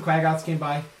 Really, just some Quaggots came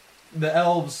by. The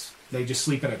elves, they just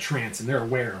sleep in a trance, and they're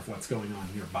aware of what's going on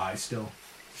nearby still.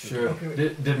 Sure.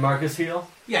 Okay. Did Marcus heal?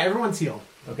 Yeah, everyone's healed.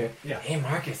 Okay. Yeah. Hey,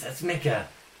 Marcus, let's make a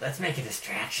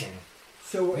distraction.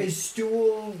 So is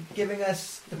Stool giving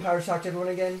us the power to talk to everyone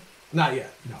again? Not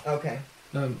yet. No. Okay.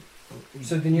 Um.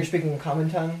 So then you're speaking in common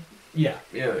tongue? Yeah.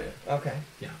 Yeah. Okay.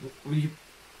 Yeah. Will you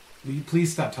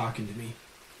please stop talking to me?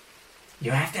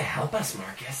 You have to help us,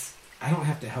 Marcus. I don't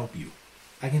have to help you.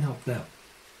 I can help them.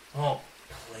 Oh,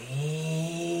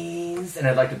 please. And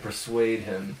I'd like to persuade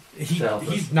him.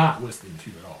 He's not listening to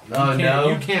you at all. Oh, no?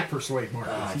 You can't persuade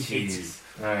Marcus. Oh, he hates you. jeez.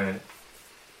 All right.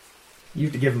 You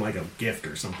have to give him like a gift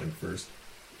or something first.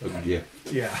 Yeah.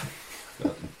 Yeah.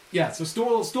 Yeah, so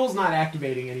Stool's not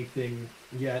activating anything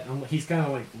yet. He's kind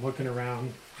of like looking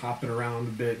around, hopping around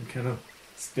a bit, and kind of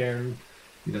staring.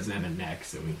 He doesn't have a neck,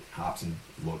 so he hops and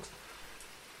looks.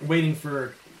 Waiting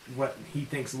for what he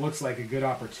thinks looks like a good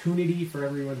opportunity for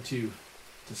everyone to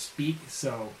speak.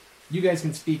 So you guys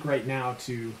can speak right now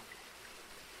to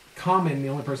Common, the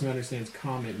only person who understands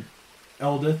Common,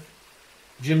 Eldith,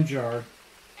 Jim Jar,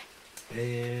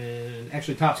 and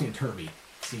actually Topsy and Turby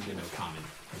seem to know Common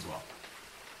as well.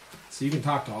 So you can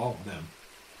talk to all of them.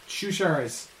 Shushar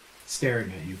is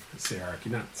staring at you, Sarah.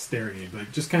 You're not staring at you,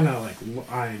 but just kind of like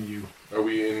eyeing you. Are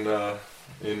we in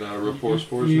rapport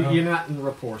spores now? now? You're not in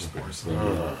rapport spores.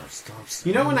 Stop.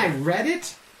 You know, when I read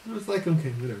it, I was like, okay,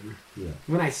 whatever. Yeah.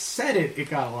 When I said it, it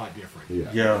got a lot different.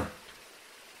 Yeah.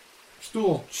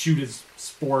 Stool shoot his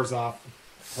spores off,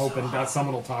 hoping that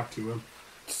someone will talk to him.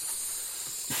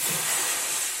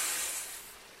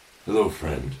 Hello,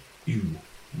 friend. You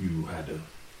had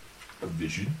a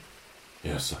vision?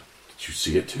 Yes, did you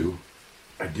see it too?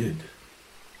 I did.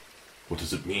 What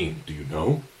does it mean? Do you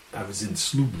know? I was in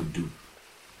Slubludu,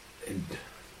 and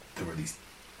there were these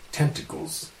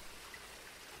tentacles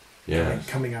Yes.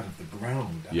 coming out of the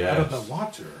ground, Yes. out of the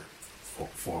water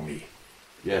for me.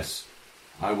 Yes.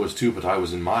 I was too, but I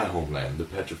was in my homeland, the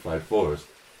Petrified Forest.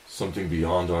 Something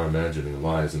beyond our imagining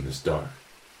lies in this dark.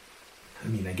 I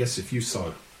mean, I guess if you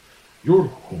saw your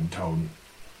hometown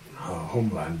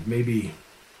homeland. Maybe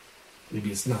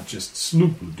it's not just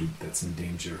Sloopledoop that's in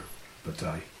danger, but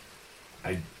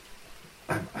I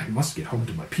must get home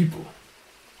to my people.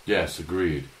 Yes,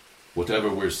 agreed. Whatever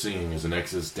we're seeing is an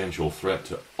existential threat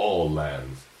to all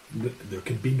lands. There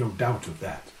can be no doubt of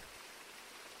that.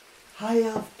 High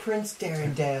Elf Prince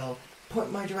Darendale,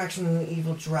 point my direction to the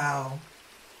evil drow.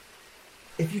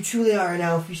 If you truly are an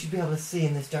elf, you should be able to see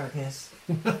in this darkness.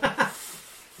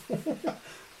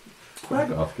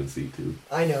 Quaggoth can see too.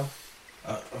 I know.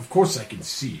 Of course I can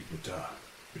see, but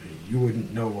you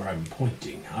wouldn't know where I'm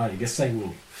pointing. I guess I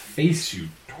will face you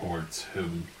towards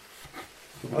him.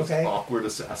 Okay. Awkward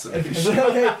assassination.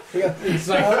 Okay. Yeah. It's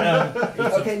like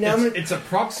Okay, now I'm gonna... it's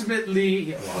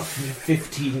approximately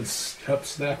 15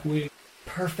 steps that way.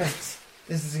 Perfect.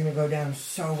 This is gonna go down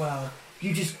so well.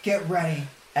 You just get ready.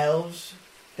 Elves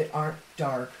that aren't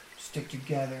dark stick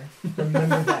together.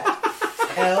 Remember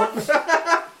that. Elves.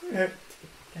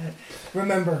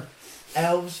 Remember,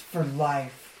 elves for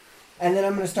life. And then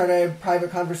I'm gonna start a private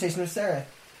conversation with Sarah.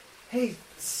 Hey,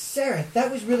 Sarah,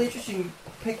 that was really interesting. You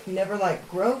picked Neverlight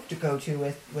Grove to go to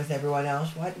with everyone else.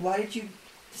 Why did you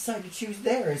decide to choose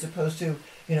there as opposed to,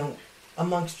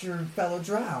 amongst your fellow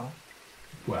drow?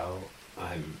 Well,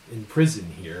 I'm in prison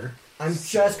here. I'm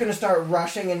just gonna start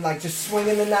rushing and just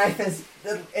swinging the knife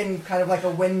in kind of like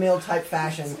a windmill type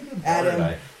fashion at him.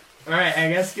 All right, I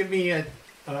guess give me a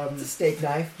It's a steak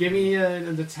knife. give me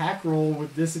an attack roll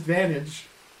with disadvantage.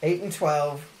 8 and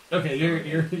 12. Okay,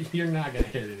 you're not gonna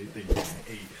hit anything with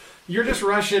an 8. You're just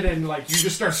rushing and you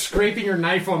just start scraping your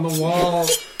knife on the wall,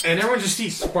 and everyone just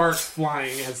sees sparks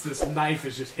flying as this knife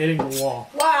is just hitting the wall.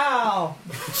 Wow!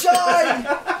 Joy!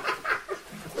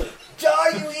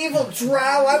 Joy, you evil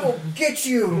drow! I will get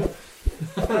you!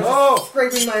 Oh!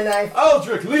 Scraping my knife.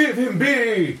 Aldrich, leave him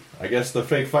be! I guess the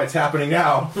fake fight's happening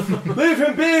now. Leave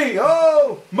him be!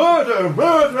 Oh! Murder!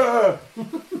 Murder!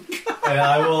 And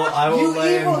I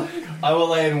You will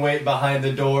lay in wait behind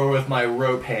the door with my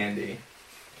rope handy.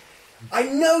 I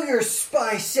know you're a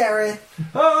spy, Sarah.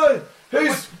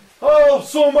 He's... Oh,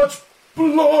 so much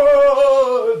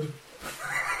blood!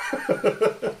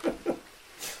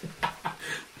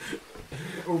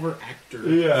 Over actor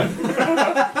Yeah.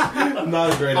 I'm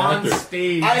not a great on actor.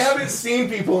 stage. I haven't seen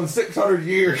people in 600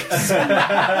 years.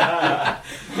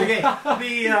 Okay,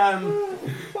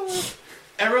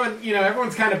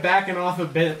 everyone's kind of backing off a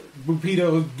bit.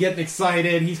 Bupito's getting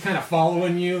excited. He's kind of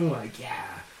following you,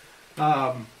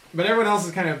 but everyone else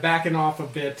is kind of backing off a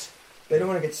bit. They don't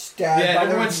want to get stabbed. Yeah, by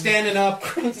everyone's standing up.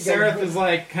 Crazy Seraph guy. is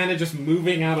kind of just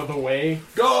moving out of the way.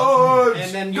 Guards!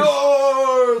 And then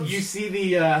Guards! You see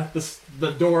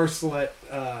the door slit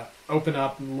open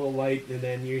up, a little light, and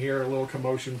then you hear a little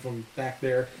commotion from back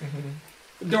there. Mm-hmm.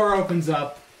 The door opens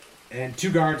up, and 3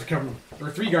 guards come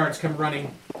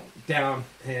running down,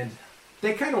 and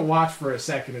they kind of watch for a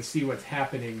second to see what's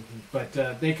happening, but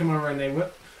they come over and they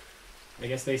whip. I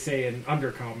guess they say in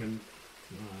undercommon,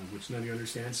 which none of you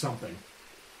understand, something.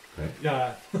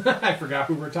 Okay. I forgot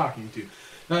who we're talking to.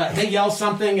 They yell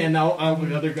something, and the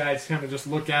other guys kind of just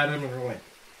look at him and are like,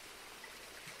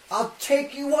 I'll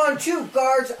take you on too,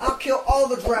 guards. I'll kill all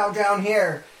the drow down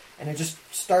here. And I just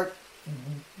start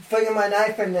flinging my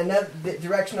knife in the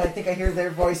direction I think I hear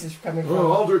their voices coming from.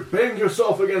 Oh, Aldrich, bang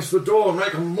yourself against the door and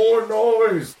make more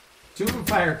noise! 2 of them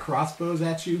fire crossbows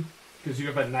at you because you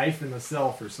have a knife in the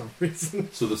cell for some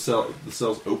reason. So the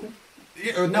cell's open?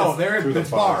 No, Through it's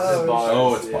the bars. bars.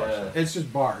 Oh, it's bars. It's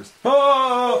just bars.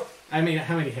 Oh! I mean,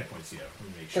 how many hit points do you have? Let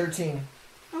me make sure. 13.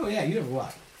 Oh, yeah, you have a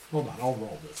lot. Hold on, I'll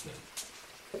roll this then.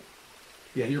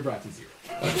 Yeah, you're brought to 0.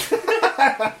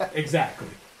 Exactly.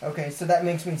 Okay, so that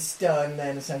makes me stunned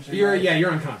then, essentially.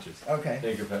 You're unconscious. Okay.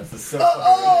 Thank you, Pence. This is so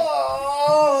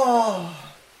Oh!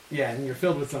 Yeah, and you're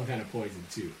filled with some kind of poison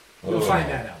too. You'll Oh. find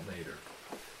that out later.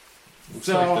 Looks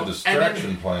So, like the and distraction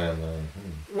then- plan then.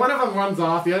 One of them runs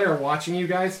off. The other are watching you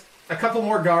guys. A couple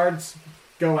more guards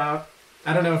go out.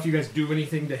 I don't know if you guys do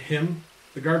anything to him.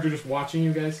 The guards are just watching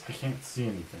you guys. I can't see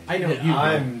anything. I know you.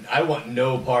 I want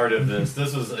no part of this.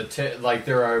 This was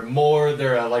there are 4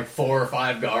 or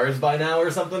 5 guards by now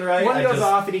or something, right? One goes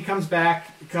off and he comes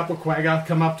back. A couple Quaggoth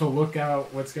come up to look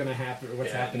out what's going to happen.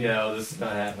 What's happening? Yeah, this is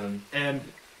not happening. And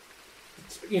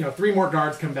 3 more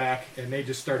guards come back and they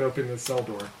just start opening the cell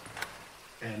door.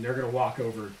 And they're going to walk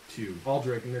over to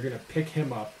Aldrich and they're going to pick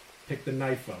the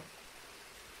knife up,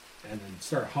 and then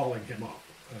start hauling him off.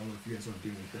 I don't know if you guys want to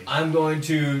do anything. I'm going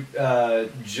to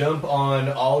jump on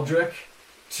Aldrich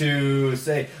to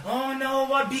say, "Oh no,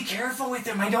 what? Be careful with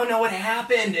him. I don't know what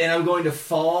happened." And I'm going to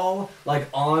fall like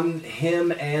on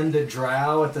him and the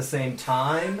drow at the same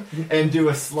time and do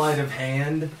a sleight of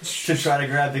hand to try to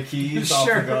grab the keys off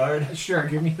the guard. Sure,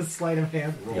 give me a sleight of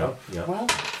hand roll. Yep. Well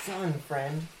done,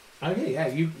 friend. Okay, yeah,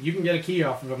 you can get a key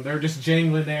off of them. They're just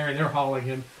jangling there and they're hauling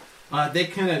him. They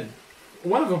kind of,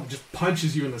 one of them just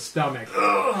punches you in the stomach.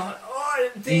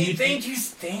 Thank you,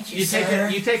 sir.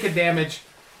 You take a damage.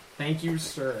 Thank you,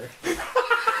 sir.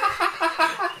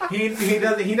 he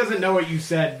doesn't know what you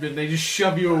said, but they just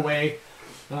shove you away.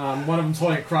 One of them's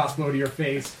holding a crossbow to your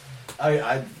face,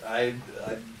 I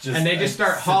just and they just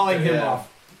start hauling him off.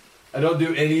 I don't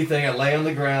do anything. I lay on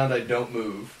the ground. I don't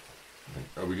move.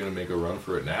 Are we gonna make a run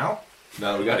for it now?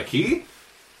 Now that we got a key?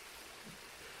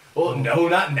 Well, no,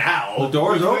 not now. The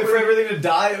door's we wait open. for everything to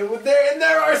die.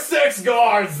 There are 6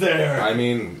 guards there. I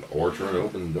mean, or try to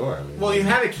open the door. I mean, Well, you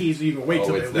have a key, so you can wait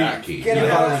till it's they that leave. key. Get I it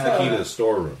thought it out. was the key to the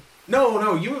storeroom.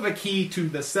 No, you have a key to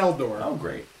the cell door. Oh,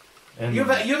 great. And You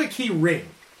have a key ring.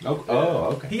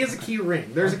 Oh, okay. He has a key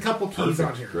ring. There's a couple keys Perfect.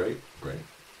 on here. Great.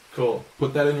 Cool.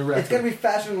 Put that in your record. It's gonna be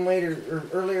faster than later, or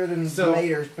earlier than So,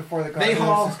 later before the guard They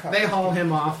notices haul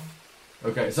him off.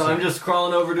 Okay, so I'm just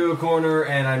crawling over to a corner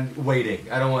and I'm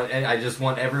waiting. I just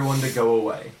want everyone to go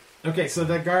away. Okay, so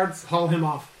the guards haul him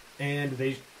off, and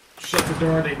they shut the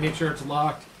door. They make sure it's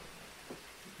locked.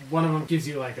 One of them gives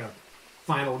you like a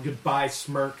final goodbye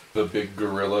smirk. The big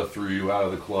gorilla threw you out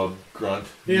of the club grunt.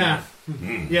 Yeah,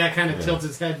 Mm. yeah, kind of Yeah. tilts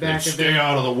his head And back. stay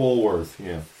out of the Woolworth.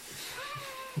 Yeah.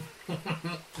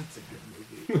 That's a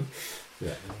good movie.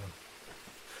 Yeah.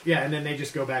 Yeah, and then they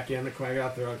just go back in. The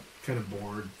Quaggoth, they're all kind of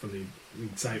bored from the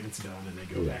excitement's done, and they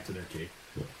go back to their cave.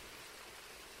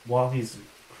 while he's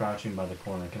crouching by the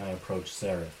corner, can I approach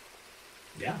Seraph?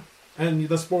 Yeah, and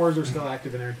the spores are still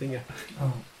active and everything. Yeah.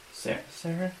 Oh,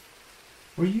 Sarah?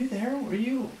 Were you there? Were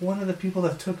you one of the people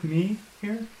that took me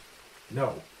here?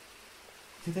 No,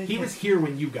 Did they he was here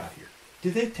when you got here.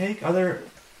 Did they take other...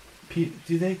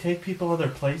 Do they take people other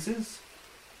places?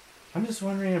 I'm just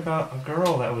wondering about a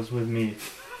girl that was with me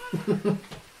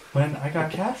when I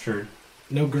got captured.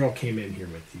 No girl came in here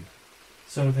with you.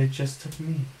 So they just took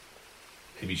me.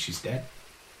 Maybe she's dead.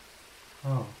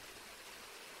 Oh.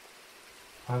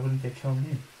 Why wouldn't they kill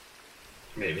me?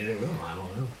 Maybe they will. I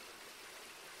don't know.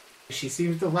 She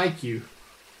seems to like you.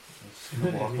 I'm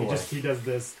gonna walk away. He does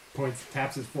this, points,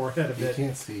 taps his forehead a bit.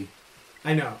 can't see.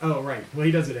 I know. Oh, right. Well,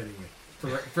 he does it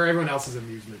anyway. For everyone else's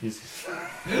amusement.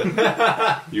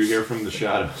 You hear from the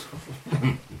shadows.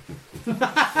 I'm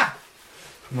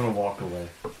gonna walk away.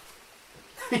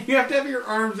 You have to have your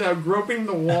arms out, groping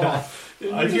the wall.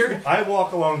 I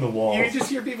walk along the wall. You just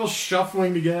hear people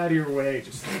shuffling to get out of your way.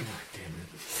 Just like, oh,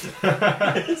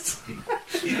 damn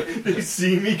it. They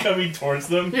see me coming towards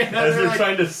them Yeah, as they're they're like-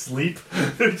 trying to sleep.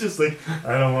 They're just like,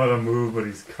 I don't want to move, but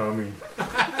he's coming.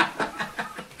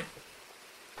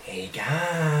 Hey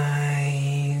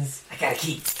guys, I got a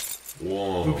key.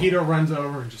 Whoa. Pupito runs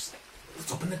over and just,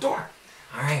 let's open the door.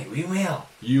 All right, we will.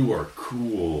 You are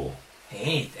cool.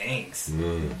 Hey, thanks.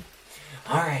 Mm.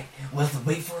 All right, we'll have to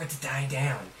wait for it to die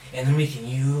down, and then we can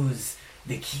use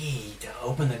the key to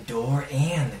open the door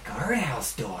and the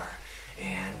guardhouse door,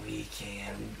 and we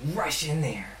can rush in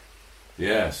there.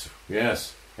 Yes.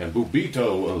 And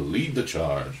Bubito will lead the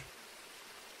charge.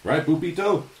 Right,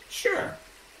 Bubito? Sure.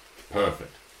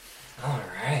 Perfect. All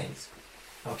right.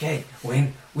 Okay,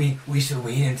 when we should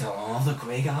wait until all the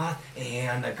Quaggoth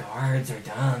and the guards are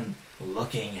done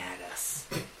looking at us.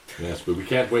 Yes, but we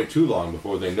can't wait too long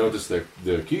before they notice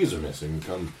their keys are missing.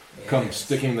 Come Yes.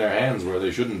 sticking their hands where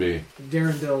they shouldn't be.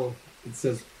 Darendil, it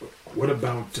says, What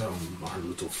about our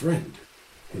little friend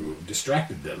who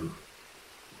distracted them?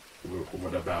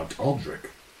 What about Aldrich?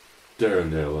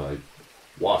 Darendale, I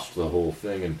watched the whole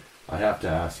thing, and I have to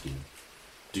ask you,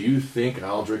 do you think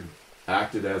Aldrich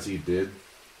acted as he did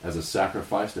as a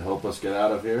sacrifice to help us get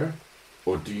out of here?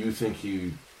 Or do you think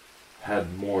he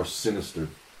had more sinister,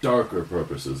 darker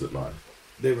purposes at mind?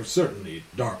 There were certainly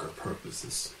darker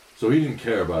purposes. So he didn't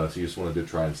care about us, he just wanted to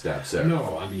try and stab Sarah.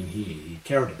 No, I mean, he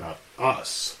cared about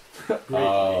us.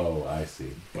 Oh, I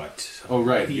see. But Oh,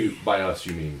 right, by us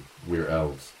you mean we're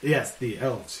elves. yes, the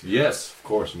elves. Yes, of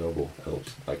course, noble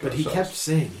elves like But he ourselves. kept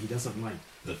saying he doesn't like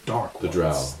the dark The ones.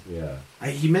 drow, yeah.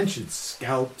 He mentioned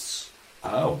scalps.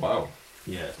 Oh, wow.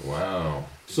 Yes. Wow.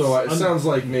 So it sounds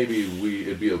like maybe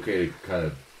it'd be okay to kind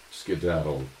of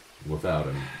skedaddle without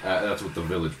him. That's what the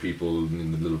village people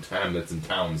in the little hamlets and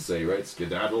towns say, right?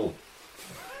 Skedaddle.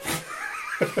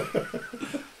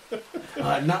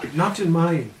 Not in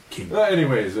my kingdom.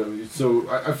 Anyways, so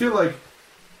I feel like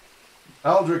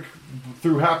Aldrich,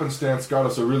 through happenstance, got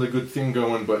us a really good thing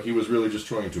going, but he was really just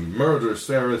trying to murder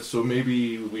Sareth, so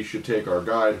maybe we should take our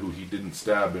guide, who he didn't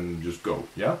stab, and just go,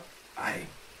 yeah?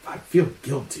 I feel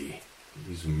guilty.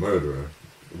 He's a murderer.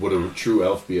 Would a true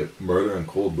elf be a murder in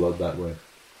cold blood that way?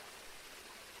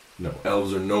 No,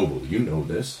 elves are noble. You know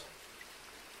this.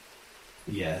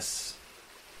 Yes.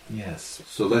 Yes.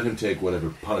 So let him take whatever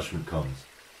punishment comes.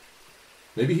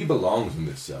 Maybe he belongs in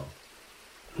this cell.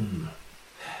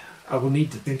 I will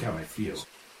need to think how I feel.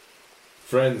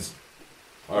 Friends,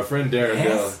 our friend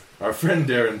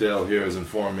Darendale here has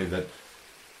informed me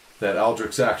that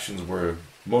Aldrich's actions were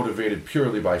motivated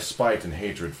purely by spite and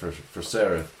hatred for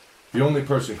Sareth, the only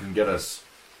person who can get us,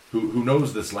 who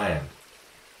knows this land.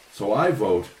 So I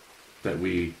vote that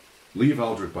we leave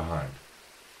Aldrich behind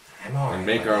I'm all right and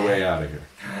make with our that. way out of here.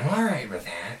 I'm all right with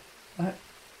that.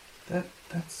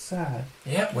 That's sad.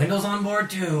 Yep, Wendell's on board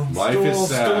too. Life is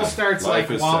sad. Stool starts Life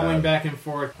like is wobbling sad. back and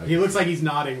forth. He looks like he's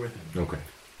nodding with him. Okay.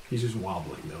 He's just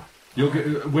wobbling, though. You'll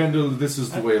get, Wendell, this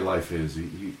is the way life is.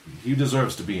 He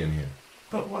deserves to be in here.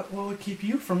 But what will keep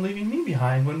you from leaving me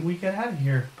behind when we get out of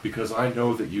here? Because I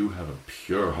know that you have a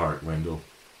pure heart, Wendell.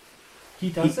 He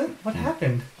doesn't? What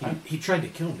happened? He tried to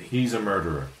kill me. He's a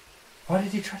murderer. Why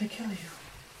did he try to kill you?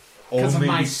 Because of Only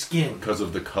my skin. Because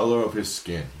of the color of his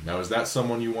skin. Now, is that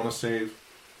someone you want to save?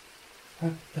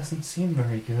 That doesn't seem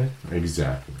very good.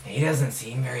 Exactly. He doesn't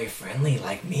seem very friendly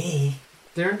like me.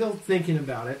 Darendale's thinking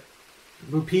about it.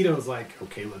 Lupito's like,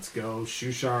 okay, let's go.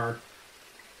 Shushar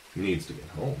He needs to get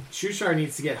home.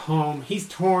 needs to get home. He's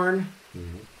torn.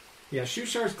 Mm-hmm. Yeah,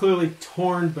 Shushar's clearly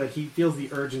torn, but he feels the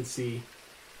urgency.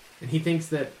 And he thinks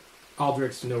that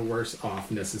Aldrich's no worse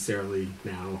off necessarily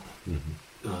now,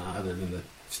 Other than the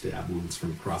stab wounds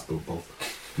from a crossbow bolt.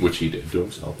 Which he did to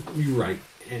himself. You're right.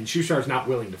 And Shushar's not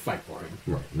willing to fight for him.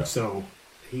 Right. No. So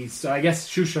I guess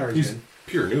Shushar's He's in.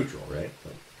 pure neutral, right?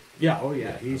 Like, Yeah, oh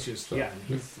yeah, he's just, so-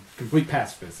 he's a complete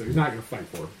pacifist, so he's not going to fight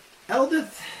for him.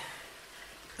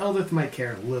 Eldith might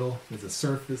care a little. There's a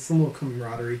surface, some little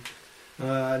camaraderie.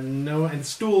 No, and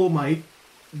Stool might.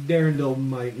 Darendale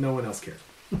might. No one else cares.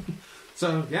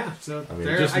 So, yeah, so I mean,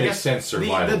 there, it just I makes guess sense the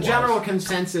survival-wise. general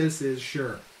consensus is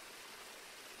sure.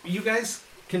 You guys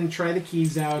can try the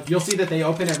keys out. You'll see that they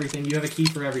open everything. You have a key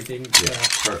for everything. Yeah,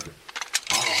 perfect.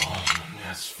 Oh,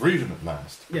 yes, freedom at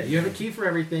last. Yeah, you have a key for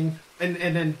everything. And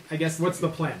then, I guess, what's the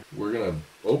plan? We're going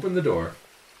to open the door,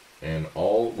 and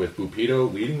all with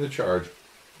Bupito leading the charge,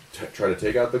 try to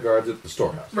take out the guards at the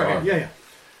storehouse. Right, yeah.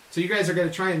 So you guys are going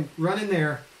to try and run in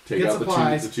there, Take get out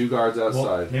supplies. the two guards outside.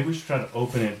 Well, maybe we should try to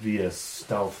open it via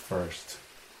stealth first.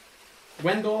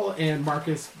 Wendell and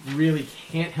Marcus really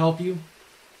can't help you.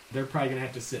 They're probably going to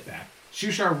have to sit back.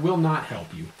 Shushar will not help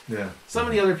you. Yeah. Some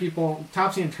of the other people,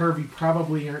 Topsy and Turvey,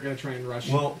 probably aren't going to try and rush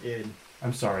in.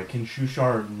 I'm sorry, can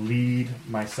Shushar lead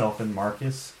myself and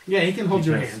Marcus? Yeah, he can hold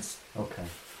your Because- hands. Okay.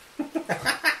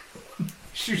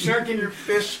 Shushar can your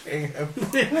Fish hands.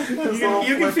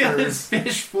 you can feel his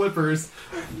fish flippers.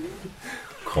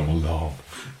 Come along.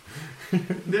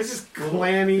 They're just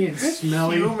clammy and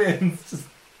smelly. Humans.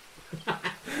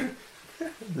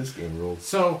 This game rules.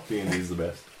 So D&D's the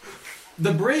best.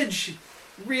 the bridge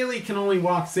really can only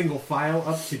walk single file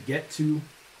up to get to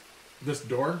this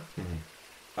door.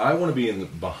 I want to be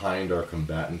behind our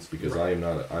combatants because I'm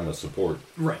a support.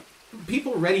 Right.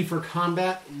 People ready for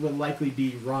combat will likely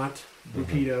be Ront,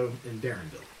 Bupito, and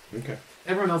Darendale. Okay.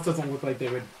 Everyone else doesn't look like they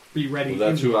would be ready. Well,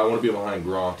 that's who I want to be behind.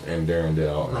 Grant and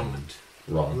Darendale. Ront.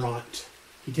 Ron. Ront.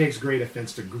 He takes great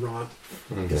offense to Grant,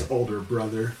 his older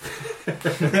brother.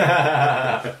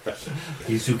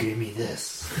 He's who gave me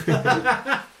this.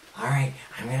 All right,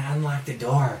 I'm gonna unlock the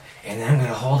door, and then I'm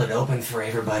gonna hold it open for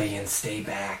everybody and stay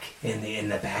back in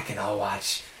the back, and I'll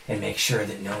watch and make sure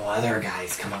that no other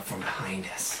guys come up from behind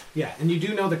us. Yeah, and you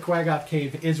do know the Quaggoth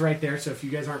cave is right there, so if you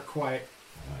guys aren't quiet,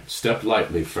 Step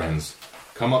lightly, friends.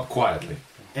 Come up quietly.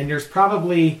 and there's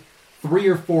probably 3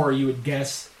 or 4 you would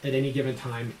guess at any given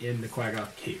time in the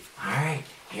Quaggoth cave. All right,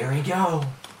 here we go.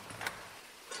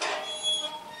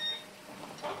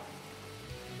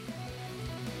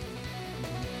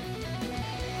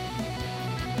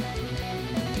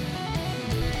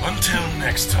 Until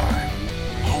next time,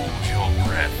 hold your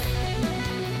breath.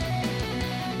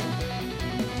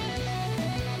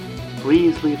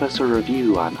 Please leave us a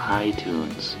review on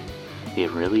iTunes.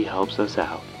 It really helps us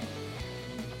out.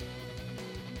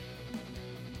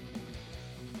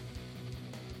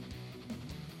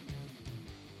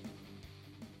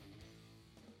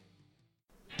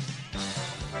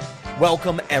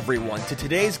 Welcome, everyone, to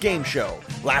today's game show.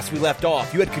 Last we left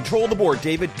off, you had control of the board,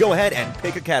 David. Go ahead and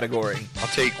pick a category. I'll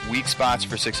take weak spots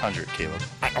for 600, Caleb.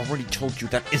 I already told you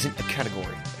that isn't a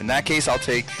category. In that case, I'll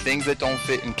take things that don't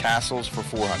fit in castles for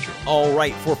 400. All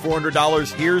right, for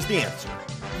 $400, here's the answer.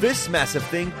 This massive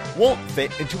thing won't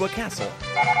fit into a castle.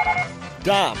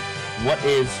 Dom. What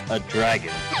is a dragon?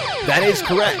 That is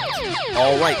correct.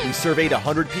 All right, we surveyed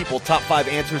 100 people. Top 5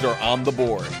 answers are on the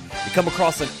board. You come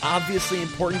across an obviously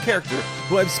important character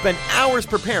who I've spent hours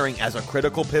preparing as a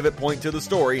critical pivot point to the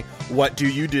story. What do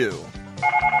you do?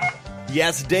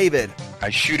 Yes, David.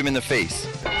 I shoot him in the face.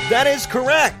 That is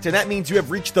correct, and that means you have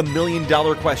reached the $1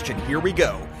 million question. Here we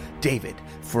go. David,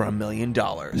 for $1 million.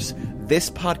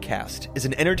 This podcast is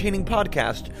an entertaining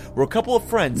podcast where a couple of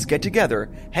friends get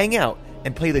together, hang out,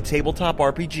 and play the tabletop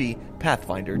RPG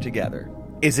Pathfinder together.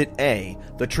 Is it A,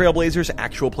 the Trailblazers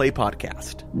Actual Play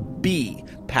Podcast? B,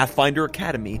 Pathfinder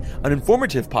Academy, an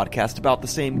informative podcast about the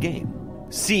same game?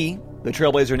 C, the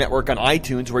Trailblazer Network on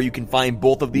iTunes, where you can find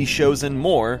both of these shows and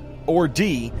more? Or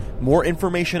D, more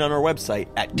information on our website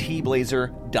at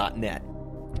tblazer.net?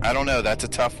 I don't know, that's a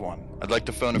tough one. I'd like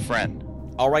to phone a friend.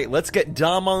 All right, let's get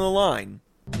Dom on the line.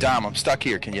 Dom, I'm stuck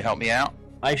here. Can you help me out?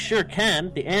 I sure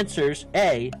can. The answer's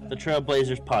A, the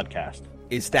Trailblazers Podcast.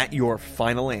 Is that your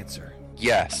final answer?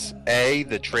 Yes, A,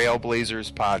 the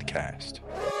Trailblazers Podcast.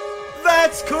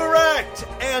 That's correct!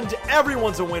 And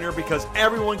everyone's a winner because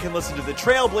everyone can listen to the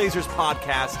Trailblazers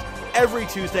Podcast every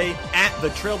Tuesday at the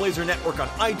Trailblazer Network on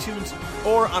iTunes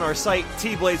or on our site,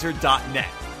 tblazer.net.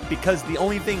 Because the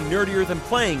only thing nerdier than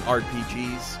playing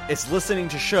RPGs is listening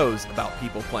to shows about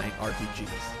people playing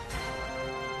RPGs.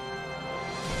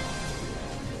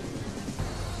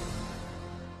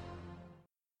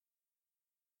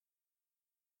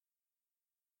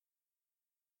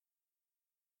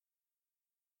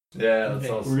 Yeah, that's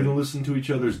awesome. We're gonna listen to each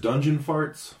other's dungeon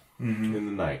farts in the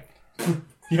night.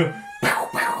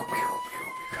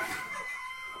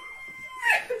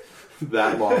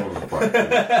 That long of a fart.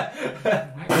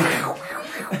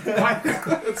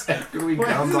 That's after we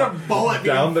Where's a bullet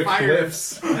down the fired?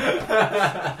 cliffs.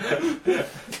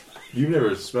 You've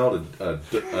never smelled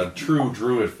a true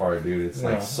druid fart, dude. It's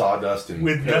like sawdust and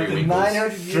with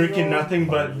periwinkles. drinking nothing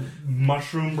but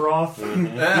mushroom broth. You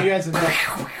guys have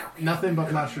had nothing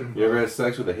but mushroom. You ever had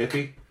sex with a hippie?